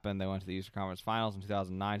time that happened, they went to the Eastern Conference Finals in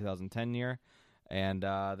 2009-2010 year. And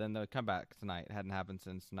then the comeback tonight hadn't happened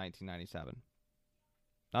since 1997.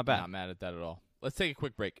 Not bad. Not mad at that at all. Let's take a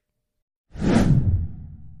quick break.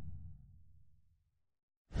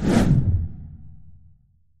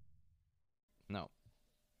 No.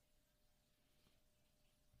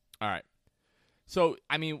 All right. So,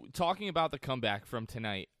 I mean, talking about the comeback from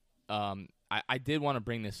tonight, I did want to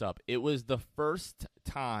bring this up. It was the first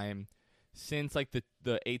time since like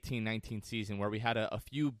the 18-19 season where we had a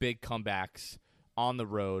few big comebacks on the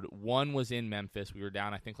road. One was in Memphis. We were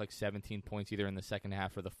down, I think, like 17 points either in the second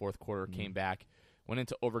half or the fourth quarter, came back, went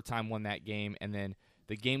into overtime, won that game, and then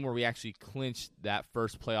the game where we actually clinched that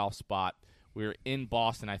first playoff spot, we were in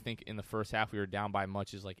Boston. I think in the first half we were down by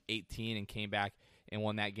much as like 18 and came back and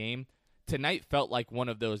won that game. Tonight felt like one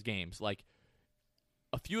of those games. Like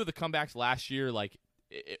a few of the comebacks last year, like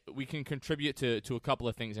we can contribute to a couple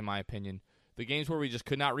of things in my opinion. The games where we just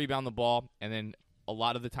could not rebound the ball, and then a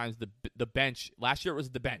lot of the times the bench. Last year it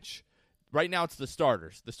was the bench. Right now it's the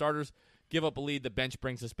starters. The starters give up a lead. The bench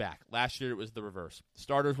brings us back. Last year it was the reverse.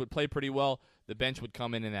 Starters would play pretty well. The bench would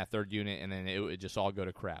come in that third unit, and then it would just all go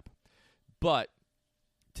to crap. But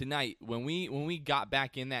tonight, when we got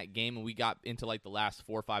back in that game and we got into like the last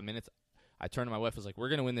 4 or 5 minutes, I turned to my wife and was like, "We're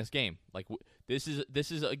gonna win this game. Like this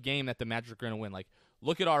is a game that the Magic are gonna win. Like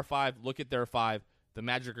look at our 5, look at their 5. The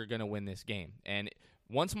Magic are gonna win this game." And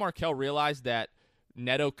once Markelle realized that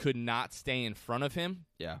Neto could not stay in front of him,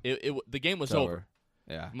 the game was over.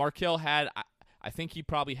 Yeah, Markelle had, I think he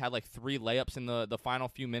probably had like 3 layups in the final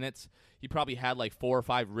few minutes. He probably had like 4 or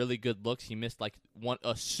 5 really good looks. He missed like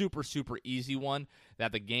a super easy one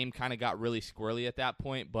that the game kind of got really squirrely at that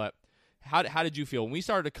point. But how did you feel when we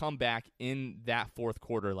started to come back in that fourth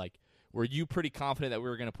quarter? Like, were you pretty confident that we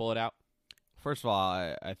were going to pull it out? First of all,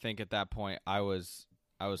 I think at that point I was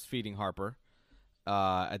feeding Harper.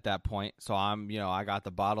 At that point, so I got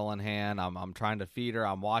the bottle in hand. I'm trying to feed her.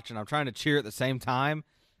 I'm watching. I'm trying to cheer at the same time.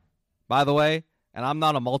 By the way, and I'm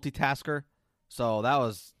not a multitasker, so that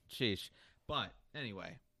was sheesh. But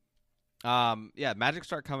anyway, Magic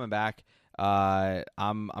start coming back.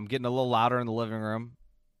 I'm getting a little louder in the living room.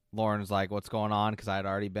 Lauren's like, "What's going on?" Because I had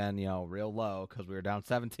already been real low because we were down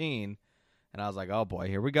 17, and I was like, "Oh boy,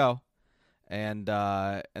 here we go." And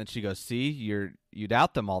she goes, "See, you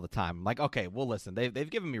doubt them all the time." I'm like, "Okay, well, listen, they've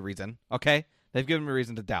given me reason. Okay, they've given me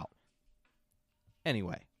reason to doubt."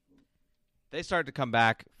 Anyway, they started to come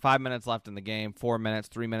back. 5 minutes left in the game. 4 minutes,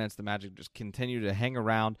 3 minutes. The Magic just continue to hang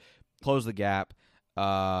around, close the gap.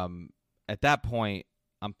 At that point,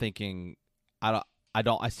 I'm thinking, I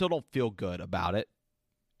still don't feel good about it.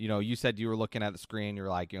 You said you were looking at the screen. You're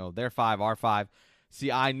like, they're 5, our 5.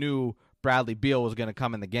 See, I knew Bradley Beal was going to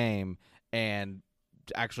come in the game and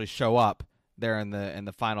actually show up there in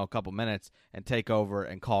the final couple minutes and take over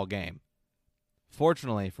and call game.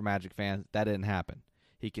 Fortunately for Magic fans, that didn't happen.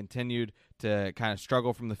 He continued to kind of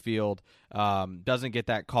struggle from the field, doesn't get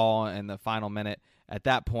that call in the final minute. At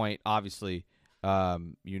that point, obviously,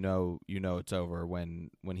 you know it's over when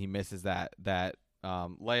he misses that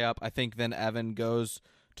layup. I think then Evan goes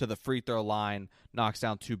to the free throw line, knocks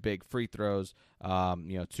down 2 big free throws,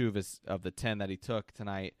 2 of the 10 that he took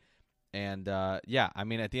tonight. And, I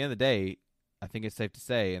mean, at the end of the day, I think it's safe to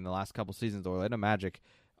say in the last couple seasons, the Orlando Magic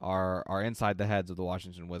are inside the heads of the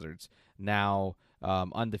Washington Wizards. Now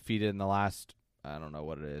undefeated in the last, I don't know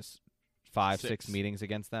what it is, 6 meetings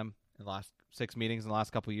against them, in the last 6 meetings in the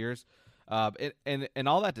last couple years. And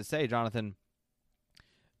all that to say, Jonathan,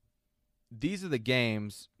 these are the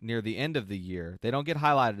games near the end of the year. They don't get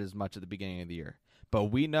highlighted as much at the beginning of the year. But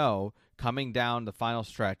we know coming down the final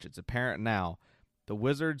stretch, it's apparent now, the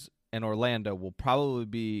Wizards and Orlando will probably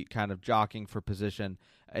be kind of jockeying for position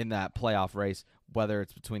in that playoff race, whether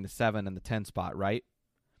it's between the 7 and the 10 spot, right?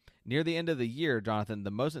 Near the end of the year, Jonathan,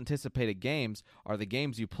 the most anticipated games are the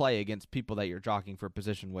games you play against people that you're jockeying for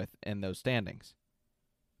position with in those standings.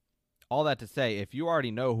 All that to say, if you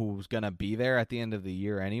already know who's going to be there at the end of the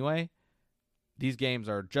year anyway, these games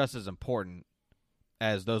are just as important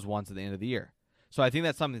as those ones at the end of the year. So I think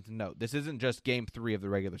that's something to note. This isn't just game 3 of the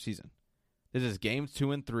regular season. This is games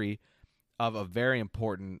 2 and 3 of a very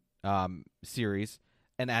important series,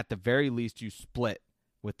 and at the very least, you split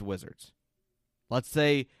with the Wizards. Let's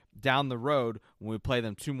say down the road, when we play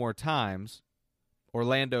them 2 more times,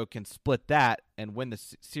 Orlando can split that and win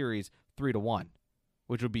the series 3-1,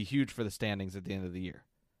 which would be huge for the standings at the end of the year.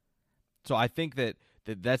 So I think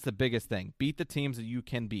that's the biggest thing. Beat the teams that you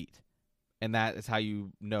can beat, and that is how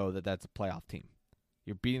you know that that's a playoff team.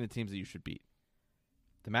 You're beating the teams that you should beat.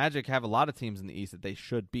 The Magic have a lot of teams in the East that they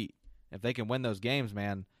should beat. If they can win those games,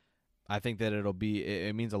 man, I think that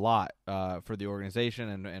it means a lot for the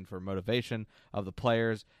organization and for motivation of the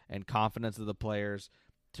players and confidence of the players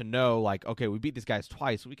to know, like, okay, we beat these guys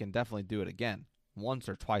twice. We can definitely do it again, once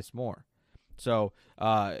or twice more. So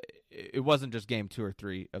it wasn't just game 2 or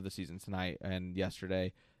 3 of the season tonight and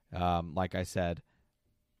yesterday. Like I said,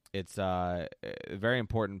 it's very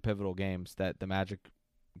important, pivotal games that the Magic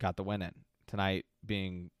got the win in. Tonight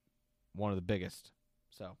being one of the biggest.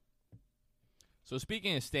 So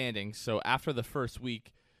speaking of standings, so after the first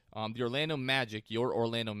week, the Orlando Magic, your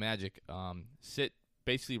Orlando Magic, sit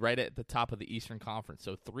basically right at the top of the Eastern Conference.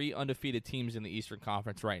 So 3 undefeated teams in the Eastern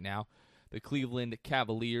Conference right now. The Cleveland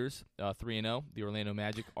Cavaliers, 3-0. The Orlando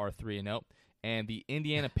Magic are 3-0. And the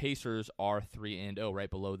Indiana Pacers are 3-0. Right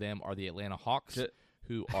below them are the Atlanta Hawks,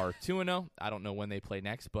 who are 2-0. I don't know when they play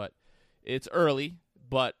next, but it's early.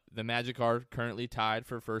 But the Magic are currently tied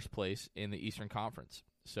for first place in the Eastern Conference.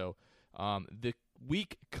 So the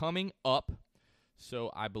week coming up,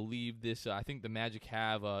 so I believe this, I think the Magic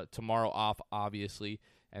have tomorrow off, obviously,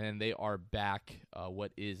 and then they are back,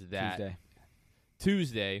 what is that?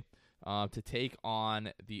 Tuesday, to take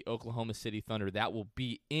on the Oklahoma City Thunder. That will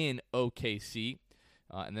be in OKC.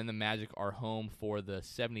 And then the Magic are home for the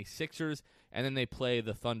 76ers, and then they play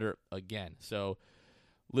the Thunder again. So,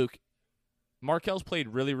 Luke, Markel's played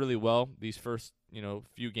really, really well these first,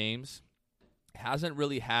 few games. Hasn't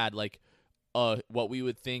really had what we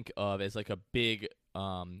would think of as a big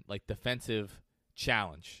defensive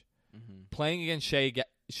challenge. Mm-hmm. Playing against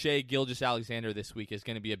Shai Gilgeous-Alexander this week is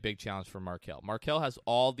going to be a big challenge for Markel. Markel has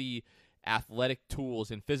all the athletic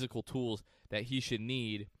tools and physical tools that he should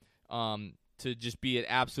need to just be an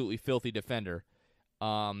absolutely filthy defender.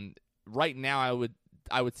 Right now,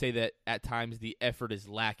 I would say that at times the effort is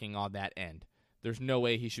lacking on that end. There's no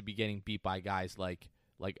way he should be getting beat by guys like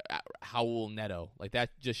Raul Neto. That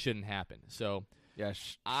just shouldn't happen. So yeah,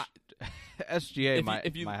 SGA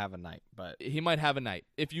might have a night, but he might have a night.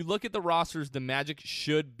 If you look at the rosters, the Magic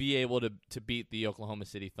should be able to beat the Oklahoma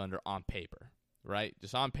City Thunder on paper, right?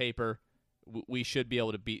 Just on paper, we should be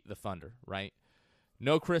able to beat the Thunder, right?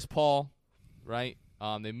 No Chris Paul, right?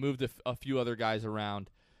 They moved a few other guys around.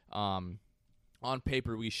 On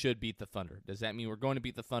paper, we should beat the Thunder. Does that mean we're going to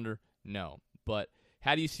beat the Thunder? No. But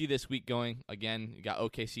how do you see this week going? Again, you got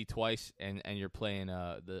OKC twice, and you're playing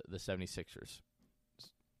the 76ers.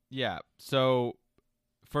 Yeah, so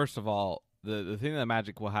first of all, the thing that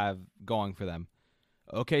Magic will have going for them,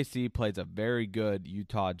 OKC plays a very good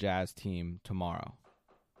Utah Jazz team tomorrow.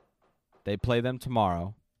 They play them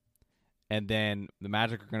tomorrow, and then the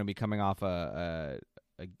Magic are going to be coming off a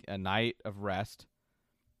night of rest.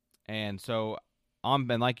 And so, and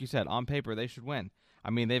like you said, on paper, they should win. I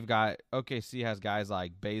mean, OKC has guys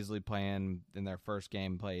like Baisley playing in their first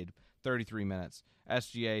game, played 33 minutes.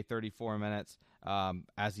 SGA, 34 minutes,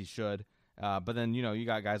 as he should. But then, you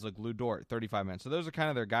got guys like Lou Dort, 35 minutes. So those are kind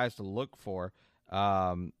of their guys to look for.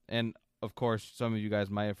 And of course, some of you guys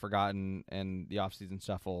might have forgotten in the offseason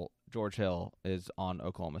shuffle, George Hill is on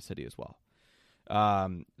Oklahoma City as well.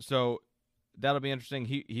 So that'll be interesting.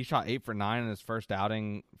 He shot 8 for 9 in his first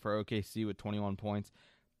outing for OKC with 21 points.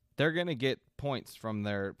 They're going to get points from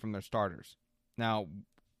their starters. Now,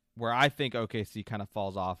 where I think OKC kind of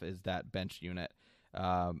falls off is that bench unit.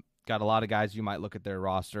 Got a lot of guys you might look at their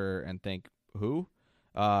roster and think, who?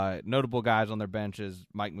 Notable guys on their bench is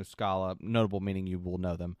Mike Muscala. Notable meaning you will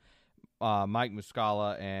know them. Mike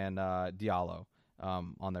Muscala and Diallo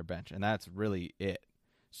on their bench, and that's really it.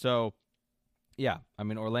 So, yeah, I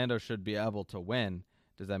mean, Orlando should be able to win.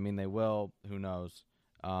 Does that mean they will? Who knows?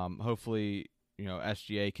 Hopefully,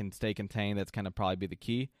 SGA can stay contained. That's kind of probably be the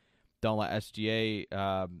key. Don't let SGA,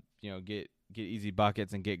 get easy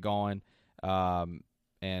buckets and get going,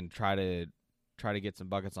 and try to get some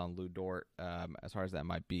buckets on Lou Dort, as hard as that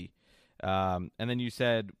might be. And then you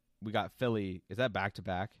said we got Philly. Is that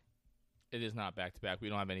back-to-back? It is not back-to-back. We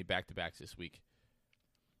don't have any back-to-backs this week.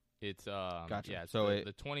 It's gotcha. Yeah, it's so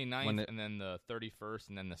the 29th and then the 31st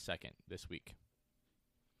and then the 2nd this week.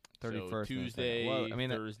 31st, so Tuesday,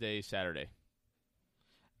 Thursday, Saturday.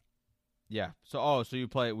 Yeah. So we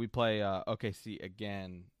play OKC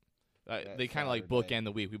again. They kind of like bookend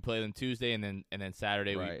the week. We play them Tuesday and then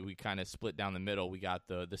Saturday. Right. We kind of split down the middle. We got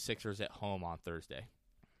the Sixers at home on Thursday.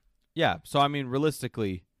 Yeah. So I mean,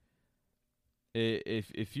 realistically,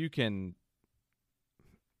 if you can,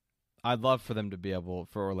 I'd love for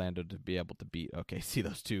Orlando to be able to beat OKC,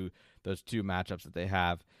 those two matchups that they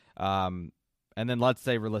have. And then let's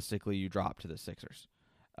say realistically you drop to the Sixers.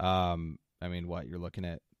 I mean, what you're looking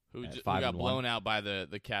at? Who got blown out by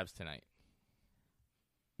the Cavs tonight?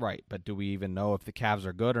 Right, but do we even know if the Cavs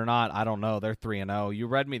are good or not? I don't know. They're 3-0. You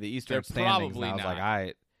read me the Eastern standings, and I was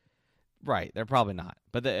like, right, they're probably not.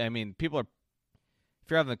 But people are. If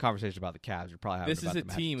you're having a conversation about the Cavs, you're probably having. This is a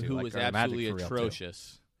team who was absolutely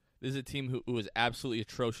atrocious. This is a team who was absolutely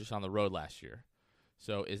atrocious on the road last year.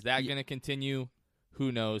 So is that going to continue?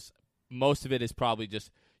 Who knows? Most of it is probably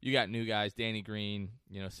just you got new guys, Danny Green,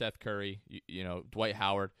 Seth Curry, Dwight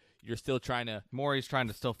Howard. You're still trying to. Morey's trying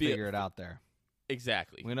to still figure it out there.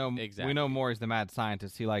 Exactly. We know Morey's the mad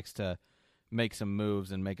scientist. He likes to make some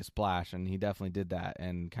moves and make a splash, and he definitely did that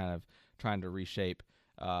and kind of trying to reshape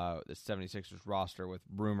the 76ers roster with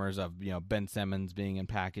rumors of Ben Simmons being in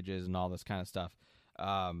packages and all this kind of stuff.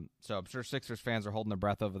 So I'm sure Sixers fans are holding their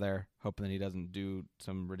breath over there, hoping that he doesn't do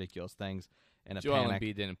some ridiculous things in a Joel panic.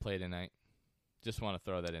 Embiid didn't play tonight. Just want to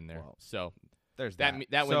throw that in there. Well, so there's that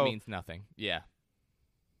win means nothing. Yeah.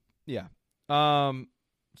 Yeah.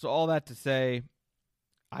 So all that to say,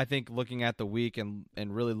 I think looking at the week and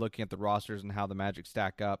really looking at the rosters and how the Magic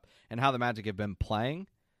stack up and how the Magic have been playing,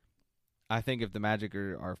 I think if the Magic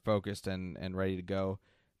are focused and ready to go,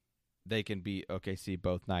 they can beat OKC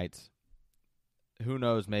both nights. Who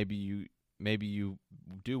knows? Maybe you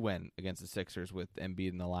do win against the Sixers with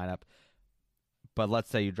Embiid in the lineup. But let's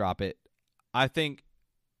say you drop it. I think,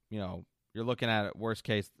 you're looking at it worst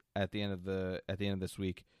case at the end of this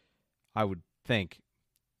week. I would think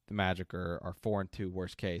the Magic are 4-2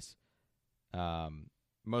 worst case.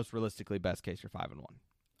 Most realistically, best case you're 5-1.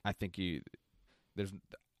 I think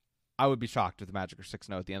I would be shocked if the Magic are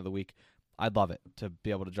 6-0 at the end of the week. I'd love it to be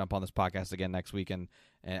able to jump on this podcast again next week and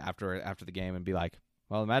after the game and be like,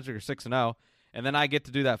 well, the Magic are 6-0, and then I get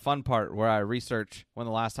to do that fun part where I research when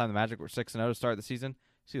the last time the Magic were 6-0 to start the season,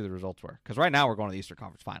 see what the results were. Because right now we're going to the Eastern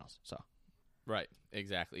Conference Finals. So, right,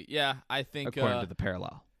 exactly. Yeah, I think according to the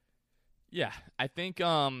parallel. Yeah, I think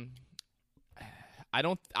I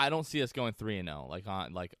don't see us going 3-0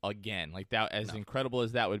 like again like that. As incredible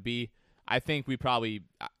as that would be, I think we probably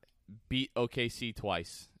beat OKC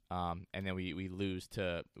twice. And then we lose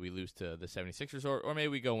to the 76ers or maybe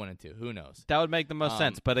we go 1-2. Who knows? That would make the most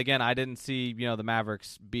sense. But again, I didn't see the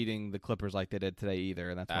Mavericks beating the Clippers like they did today either,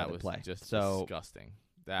 and that's why they play. Just so disgusting.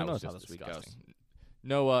 That was just disgusting. How this week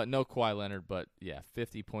goes. No Kawhi Leonard, but yeah,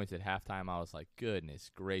 50 points at halftime. I was like,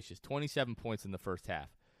 goodness gracious, 27 points in the first half.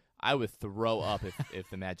 I would throw up if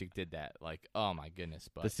the Magic did that. Like, oh my goodness!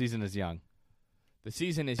 But the season is young. The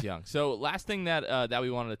season is young. So last thing that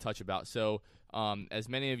we wanted to touch about. So as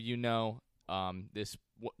many of you know, this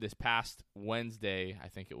past Wednesday, I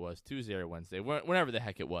think it was Tuesday or Wednesday, whenever the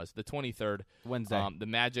heck it was, the 23rd. Wednesday. The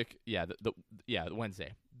Magic,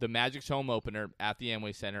 Wednesday. The Magic's home opener at the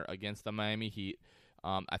Amway Center against the Miami Heat.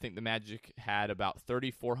 I think the Magic had about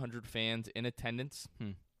 3,400 fans in attendance.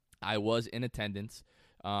 I was in attendance.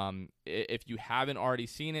 If you haven't already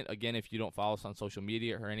seen it, again, if you don't follow us on social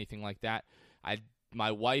media or anything like that,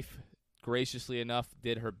 my wife, graciously enough,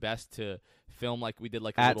 did her best to film like we did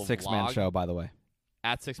like a at little Six Man vlog. Show, by the way.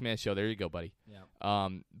 At Six Man Show. There you go, buddy. Yeah.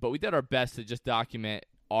 But we did our best to just document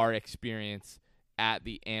our experience at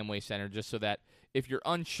the Amway Center, just so that if you're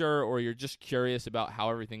unsure or you're just curious about how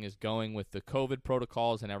everything is going with the COVID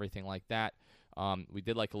protocols and everything like that, we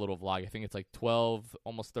did like a little vlog. I think it's like 12,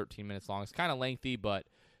 almost 13 minutes long. It's kind of lengthy, but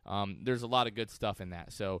there's a lot of good stuff in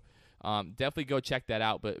that. So definitely go check that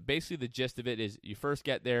out. But basically the gist of it is you first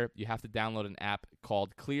get there, you have to download an app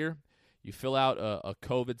called Clear. You fill out a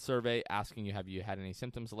COVID survey asking you have you had any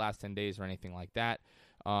symptoms the last 10 days or anything like that.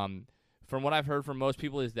 From what I've heard from most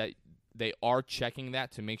people is that they are checking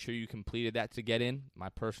that to make sure you completed that to get in. My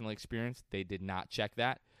personal experience, they did not check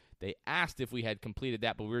that. They asked if we had completed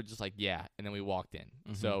that, but we were just like, yeah, and then we walked in.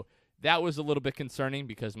 Mm-hmm. So that was a little bit concerning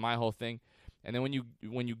because my whole thing. And then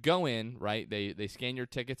when you go in, right, they scan your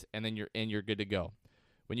tickets, and then you're in, you're good to go.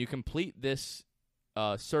 When you complete this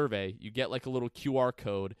survey, you get like a little QR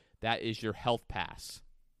code. That is your health pass,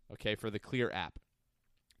 okay, for the Clear app.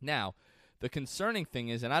 Now, the concerning thing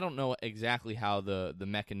is, and I don't know exactly how the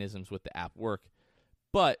mechanisms with the app work,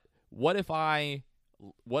 but what if I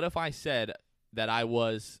said that I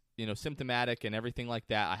was, symptomatic and everything like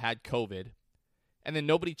that, I had COVID, and then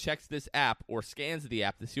nobody checks this app or scans the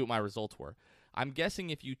app to see what my results were? I'm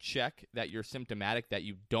guessing if you check that you're symptomatic, that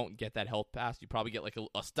you don't get that health pass. You probably get like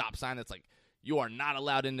a stop sign that's like, you are not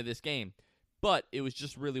allowed into this game. But it was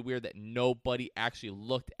just really weird that nobody actually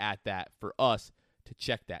looked at that for us to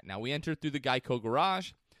check that. Now, we entered through the Geico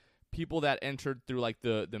garage. People that entered through like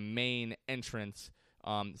the main entrance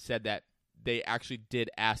said that they actually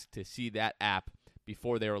did ask to see that app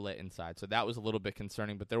before they were let inside. So that was a little bit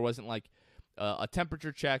concerning, but there wasn't like a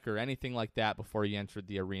temperature check or anything like that before you entered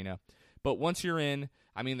the arena. But once you're in,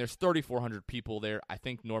 I mean, there's 3,400 people there. I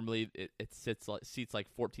think normally it seats like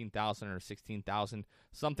 14,000 or 16,000,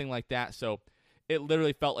 something like that. So it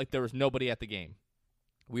literally felt like there was nobody at the game.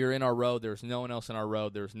 We were in our row. There was no one else in our row.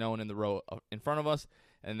 There was no one in the row in front of us.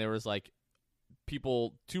 And there was like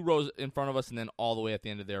people 2 rows in front of us and then all the way at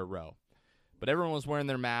the end of their row. But everyone was wearing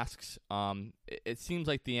their masks. It seems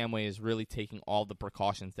like the Amway is really taking all the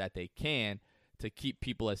precautions that they can to keep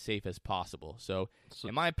people as safe as possible. So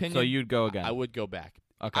in my opinion, so you'd go again? I would go back.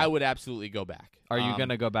 Okay. I would absolutely go back. Are you going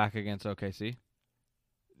to go back against OKC?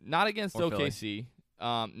 Not against or OKC.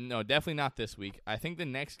 No, definitely not this week. I think the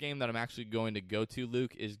next game that I'm actually going to go to,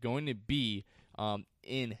 Luke, is going to be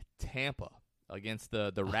in Tampa against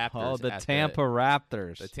the Raptors. Oh, the Tampa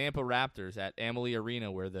Raptors. The Tampa Raptors at Amalie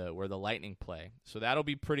Arena where the Lightning play. So that'll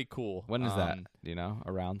be pretty cool. When is that? Do you know,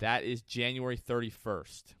 around? That is January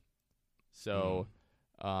 31st. So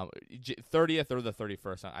 30th or the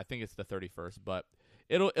 31st. I think it's the 31st, but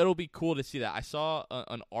it'll be cool to see that. I saw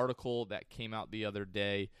an article that came out the other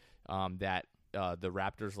day that the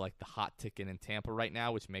Raptors like the hot ticket in Tampa right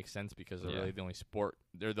now, which makes sense because they're really the only sport.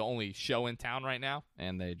 They're the only show in town right now.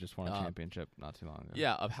 And they just won a championship not too long ago.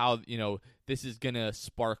 Yeah, of how, this is going to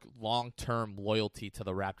spark long-term loyalty to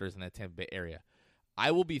the Raptors in the Tampa Bay area.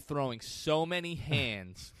 I will be throwing so many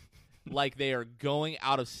hands like they are going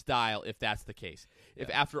out of style if that's the case. Yeah. If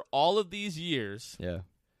after all of these years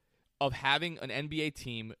of having an NBA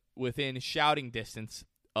team within shouting distance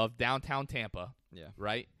of downtown Tampa,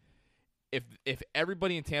 right? If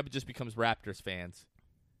everybody in Tampa just becomes Raptors fans,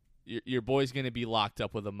 your boy's going to be locked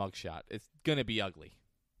up with a mugshot. It's going to be ugly.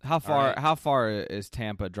 How far is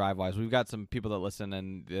Tampa drive-wise? We've got some people that listen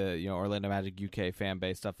and Orlando Magic UK fan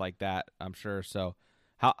base, stuff like that, I'm sure. So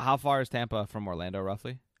how far is Tampa from Orlando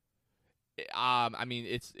roughly? I mean,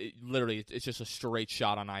 it's just a straight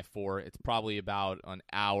shot on I-4. It's probably about an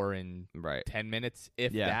hour and 10 minutes,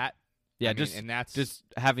 if that. Yeah, just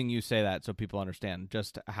having you say that so people understand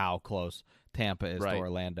just how close Tampa is to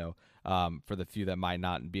Orlando. For the few that might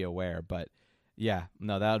not be aware, but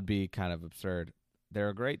that would be kind of absurd. They're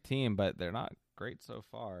a great team, but they're not great so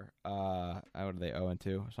far. What are they,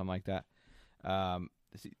 0-2, something like that? The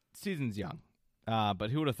season's young,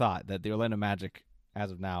 but who would have thought that the Orlando Magic,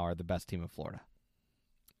 as of now, are the best team in Florida,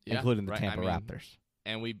 including the Tampa Raptors.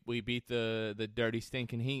 And we beat the dirty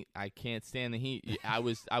stinking Heat. I can't stand the Heat. I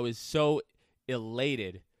was so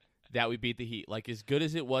elated that we beat the Heat. Like, as good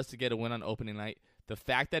as it was to get a win on opening night, the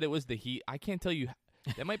fact that it was the Heat, I can't tell you.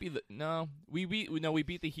 That might be we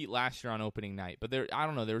beat the Heat last year on opening night. But I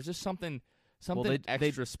don't know. There was just something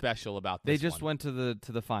extra special about this. They just went to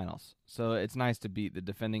the finals, so it's nice to beat the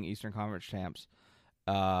defending Eastern Conference champs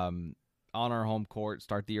on our home court.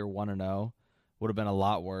 Start the year 1-0. Would have been a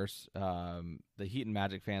lot worse. The Heat and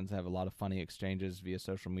Magic fans have a lot of funny exchanges via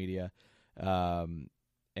social media,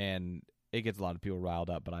 and it gets a lot of people riled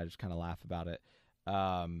up, but I just kind of laugh about it.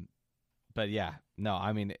 But yeah, no,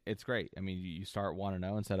 I mean, it's great. I mean, you start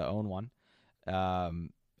 1-0 instead of 0-1.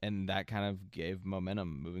 that kind of gave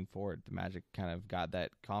momentum moving forward. The Magic kind of got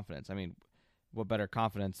that confidence. I mean, what better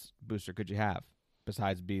confidence booster could you have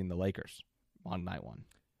besides beating the Lakers on night one?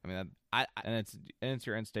 I mean, and it's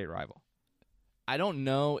your in-state rival. I don't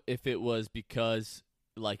know if it was because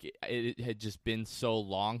like it had just been so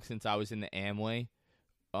long since I was in the Amway,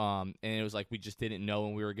 and it was like we just didn't know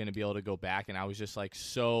when we were going to be able to go back, and I was just like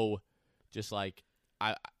so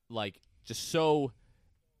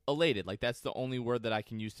elated. Like that's the only word that I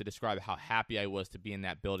can use to describe how happy I was to be in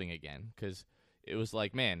that building again, because it was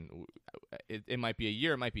like, man, it might be a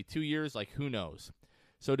year, it might be 2 years, like who knows.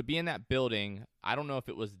 So to be in that building, I don't know if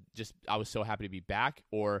it was just I was so happy to be back,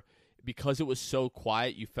 or because it was so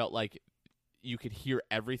quiet, you felt like you could hear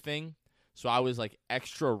everything. So I was like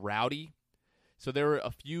extra rowdy. So there were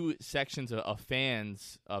a few sections of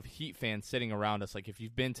fans, of Heat fans sitting around us. Like if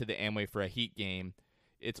you've been to the Amway for a Heat game,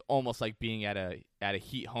 it's almost like being at a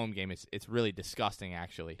Heat home game. It's really disgusting,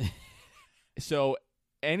 actually. So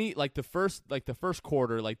the first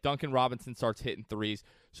quarter, like Duncan Robinson starts hitting threes.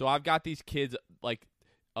 So I've got these kids like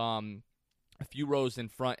a few rows in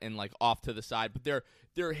front and like off to the side, but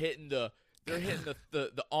they're hitting the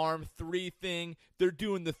arm three thing. They're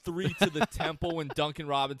doing the three to the temple when Duncan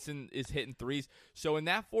Robinson is hitting threes. So in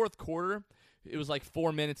that fourth quarter, it was like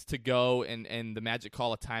 4 minutes to go, and the Magic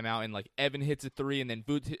call a timeout, and like Evan hits a three, and then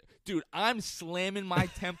Vooch hit. Dude, I'm slamming my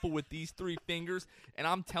temple with these three fingers, and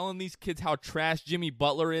I'm telling these kids how trash Jimmy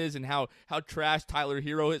Butler is and how trash Tyler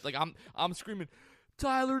Hero is. Like I'm screaming,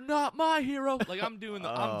 Tyler, not my hero. Like I'm doing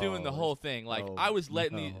the whole thing. Like I was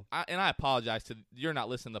letting and I apologize to you're not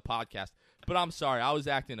listening to the podcast, but I'm sorry, I was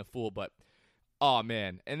acting a fool. But oh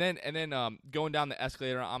man, and then going down the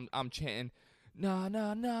escalator, I'm chanting, nah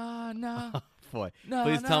nah nah nah. Boy, nah,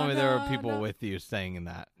 please tell me there were people nah. with you saying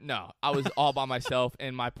that. No, I was all by myself,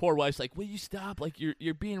 and my poor wife's like, "Will you stop? Like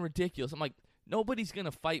you're being ridiculous." I'm like, nobody's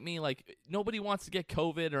gonna fight me. Like nobody wants to get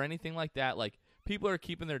COVID or anything like that. Like. People are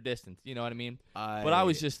keeping their distance, you know what I mean? But I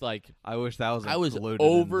was just like, I wish that was included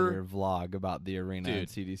in their vlog about the arena and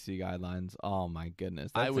CDC guidelines. Oh my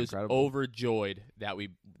goodness, that's I was incredible. Overjoyed that we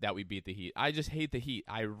beat the Heat. I just hate the Heat.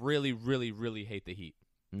 I really, really, really hate the Heat.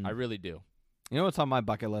 I really do. You know what's on my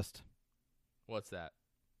bucket list? What's that?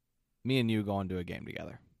 Me and you going to a game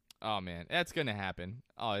together. Oh man, that's gonna happen.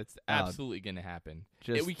 Oh, it's absolutely gonna happen.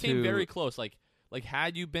 We came very close. Like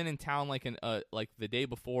had you been in town like the day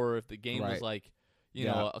before, if the game was like, you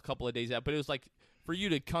know, a couple of days out, but it was like for you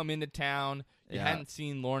to come into town, you hadn't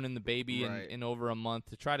seen Lauren and the baby in over a month,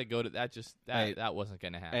 to try to go to that, that wasn't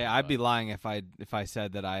going to happen. Hey, I'd be lying if I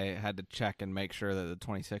said that I had to check and make sure that the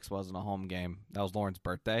 26th wasn't a home game. That was Lauren's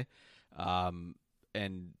birthday. And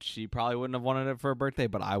she probably wouldn't have wanted it for her birthday,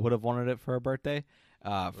 but I would have wanted it for her birthday,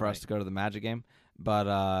 for us to go to the Magic game.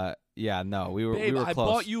 But yeah, no, we were close. I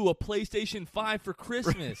bought you a PlayStation 5 for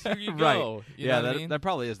Christmas. Here you go. Right. You know what I mean? That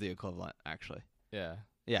probably is the equivalent, actually. Yeah.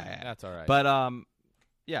 That's all right. But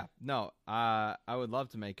yeah, no, I would love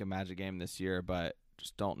to make a Magic game this year, but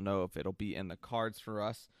just don't know if it'll be in the cards for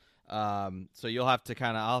us. So you'll have to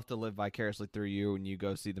I'll have to live vicariously through you when you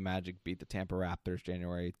go see the Magic beat the Tampa Raptors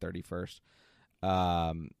January 31st.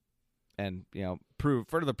 And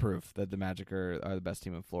further proof that the Magic are the best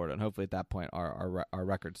team in Florida, and hopefully at that point our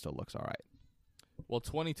record still looks all right. Well,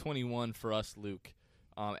 2021 for us, Luke,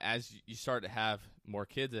 as you start to have more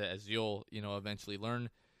kids, as you'll eventually learn,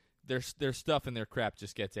 their stuff and their crap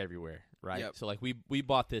just gets everywhere, right? Yep. So like we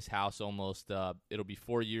bought this house almost it'll be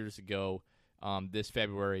 4 years ago this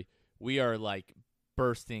February. We are like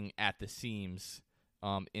bursting at the seams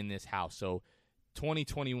in this house. So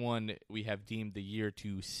 2021 we have deemed the year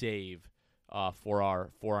to save for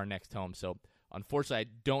our next home. So unfortunately, I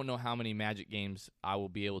don't know how many Magic games I will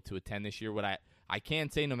be able to attend this year. What I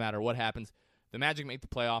can say, no matter what happens, the Magic make the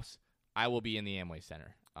playoffs, I will be in the Amway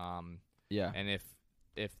Center. Yeah. And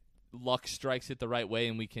if luck strikes it the right way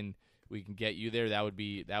and we can get you there, that would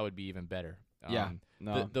be even better.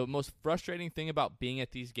 No. The most frustrating thing about being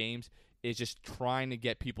at these games is just trying to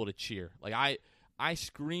get people to cheer. Like I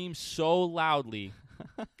scream so loudly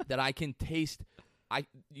that I can taste.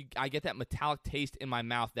 I get that metallic taste in my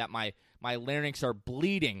mouth that my larynx are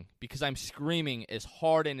bleeding because I'm screaming as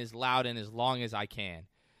hard and as loud and as long as I can.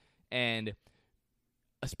 And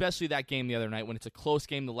especially that game the other night when it's a close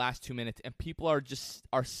game the last 2 minutes and people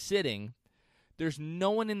are sitting. There's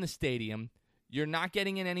no one in the stadium. You're not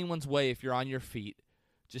getting in anyone's way if you're on your feet.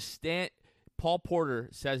 Just stand. Paul Porter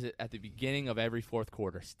says it at the beginning of every fourth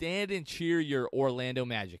quarter. Stand and cheer your Orlando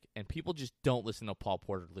Magic. And people just don't listen to Paul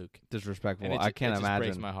Porter, Luke. Disrespectful. I can't imagine. It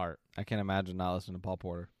breaks my heart. I can't imagine not listening to Paul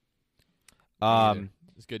Porter.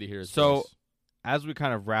 It's good to hear his so, voice. As we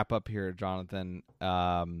kind of wrap up here, Jonathan,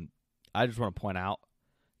 I just want to point out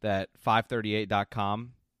that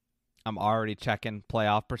 538.com, I'm already checking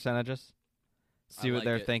playoff percentages. See what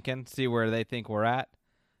they're thinking. See where they think we're at.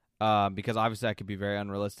 Because obviously I could be very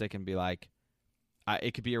unrealistic and be like,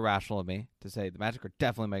 it could be irrational of me to say the Magic are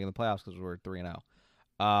definitely making the playoffs because we're 3-0.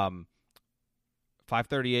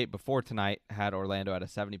 538 before tonight had Orlando at a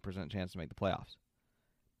 70% chance to make the playoffs.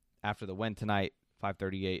 After the win tonight,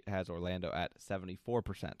 538 has Orlando at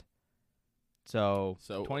 74%. So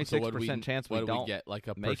 26% chance we don't get, like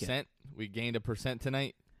a percent? We gained a percent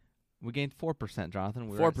tonight? We gained 4%, Jonathan.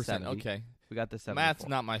 We 4%, okay. We got the 74. Math's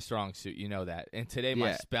not my strong suit, you know that. And today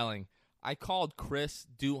my spelling, I called Chris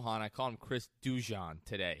Duhon. I called him Chris Dujon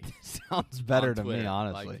today. Sounds better to me,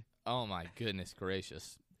 honestly. Like, oh, my goodness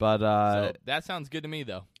gracious. But so that sounds good to me,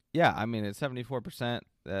 though. Yeah, I mean, it's 74%.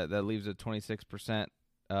 That leaves a 26%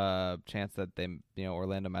 chance that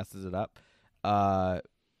Orlando messes it up.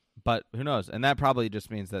 But who knows? And that probably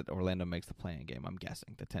just means that Orlando makes the play-in game, I'm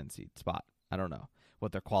guessing, the 10-seed spot. I don't know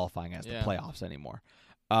what they're qualifying as the playoffs anymore.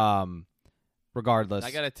 Regardless.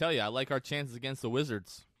 I got to tell you, I like our chances against the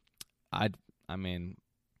Wizards. I mean,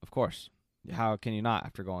 of course. How can you not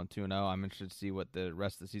after going 2-0? I'm interested to see what the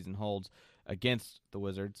rest of the season holds against the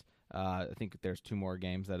Wizards. I think there's 2 more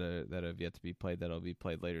games that have yet to be played that'll be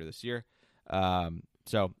played later this year.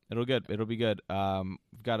 So it'll be good.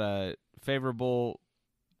 We've got a favorable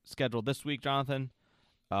schedule this week, Jonathan.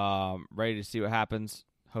 Ready to see what happens.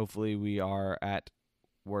 Hopefully we are at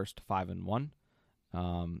worst 5-1.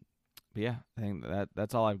 But yeah, I think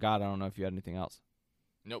that's all I've got. I don't know if you had anything else.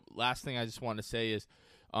 Nope. Last thing I just wanted to say is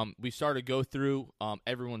we started to go through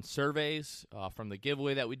everyone's surveys from the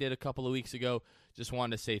giveaway that we did a couple of weeks ago. Just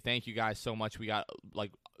wanted to say thank you guys so much. We got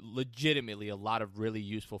legitimately a lot of really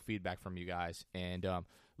useful feedback from you guys. And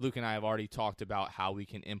Luke and I have already talked about how we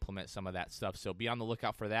can implement some of that stuff. So be on the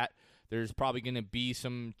lookout for that. There's probably going to be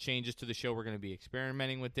some changes to the show. We're going to be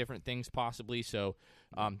experimenting with different things possibly. So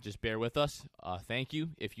just bear with us. Thank you.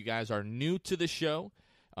 If you guys are new to the show,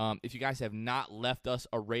 if you guys have not left us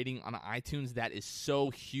a rating on iTunes, that is so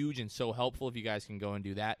huge and so helpful. If you guys can go and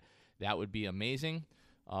do that, that would be amazing.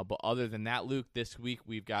 But other than that, Luke, this week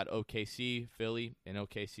we've got OKC, Philly, and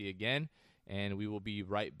OKC again. And we will be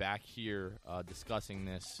right back here discussing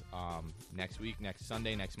this next week, next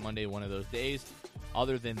Sunday, next Monday, one of those days.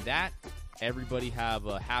 Other than that, everybody have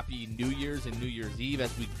a happy New Year's and New Year's Eve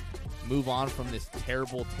as we move on from this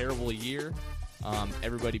terrible, terrible year.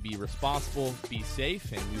 Everybody be responsible, be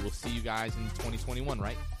safe, and we will see you guys in 2021,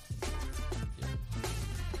 right? Yeah.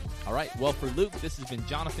 All right. Well, for Luke, this has been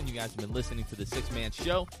Jonathan. You guys have been listening to the Six Man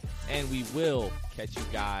Show, and we will catch you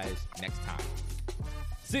guys next time.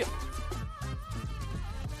 See ya.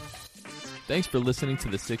 Thanks for listening to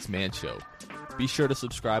the Six Man Show. Be sure to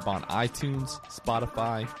subscribe on iTunes,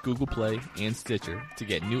 Spotify, Google Play, and Stitcher to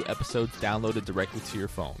get new episodes downloaded directly to your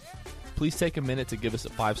phone. Please take a minute to give us a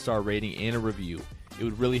 5-star rating and a review. It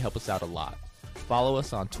would really help us out a lot. Follow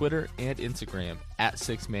us on Twitter and Instagram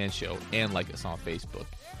 @Six Man Show and like us on Facebook.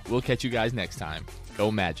 We'll catch you guys next time.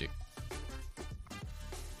 Go Magic.